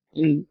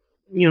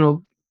you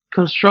know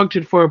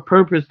constructed for a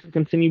purpose to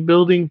continue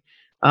building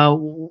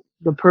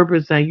the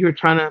purpose that you're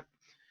trying to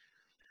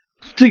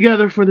put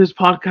together for this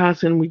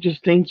podcast. And we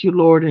just thank you,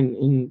 Lord,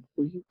 and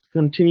we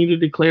continue to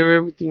declare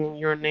everything in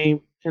your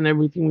name and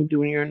everything we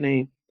do in your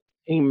name.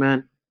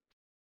 Amen.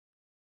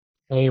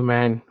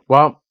 Amen.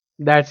 Well,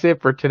 that's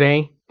it for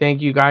today.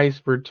 Thank you guys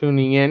for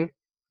tuning in.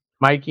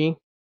 Mikey,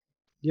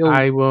 Yo,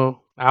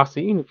 all I'll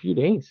see you in a few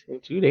days. In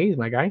 2 days,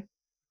 my guy.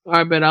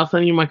 right, bet I'll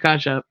send you my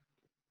cash app.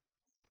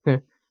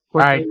 All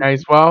right,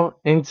 guys. Well,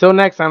 until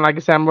next time, like I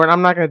said, I'm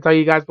not going to tell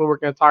you guys what we're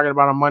going to talk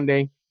about on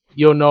Monday.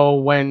 You'll know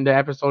when the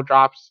episode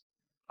drops.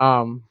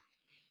 Um,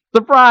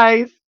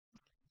 Surprise!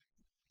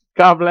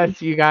 God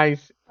bless you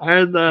guys. I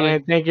heard that.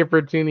 And thank you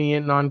for tuning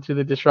in on to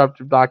the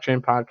Disruptive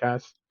Doctrine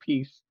podcast.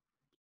 Peace.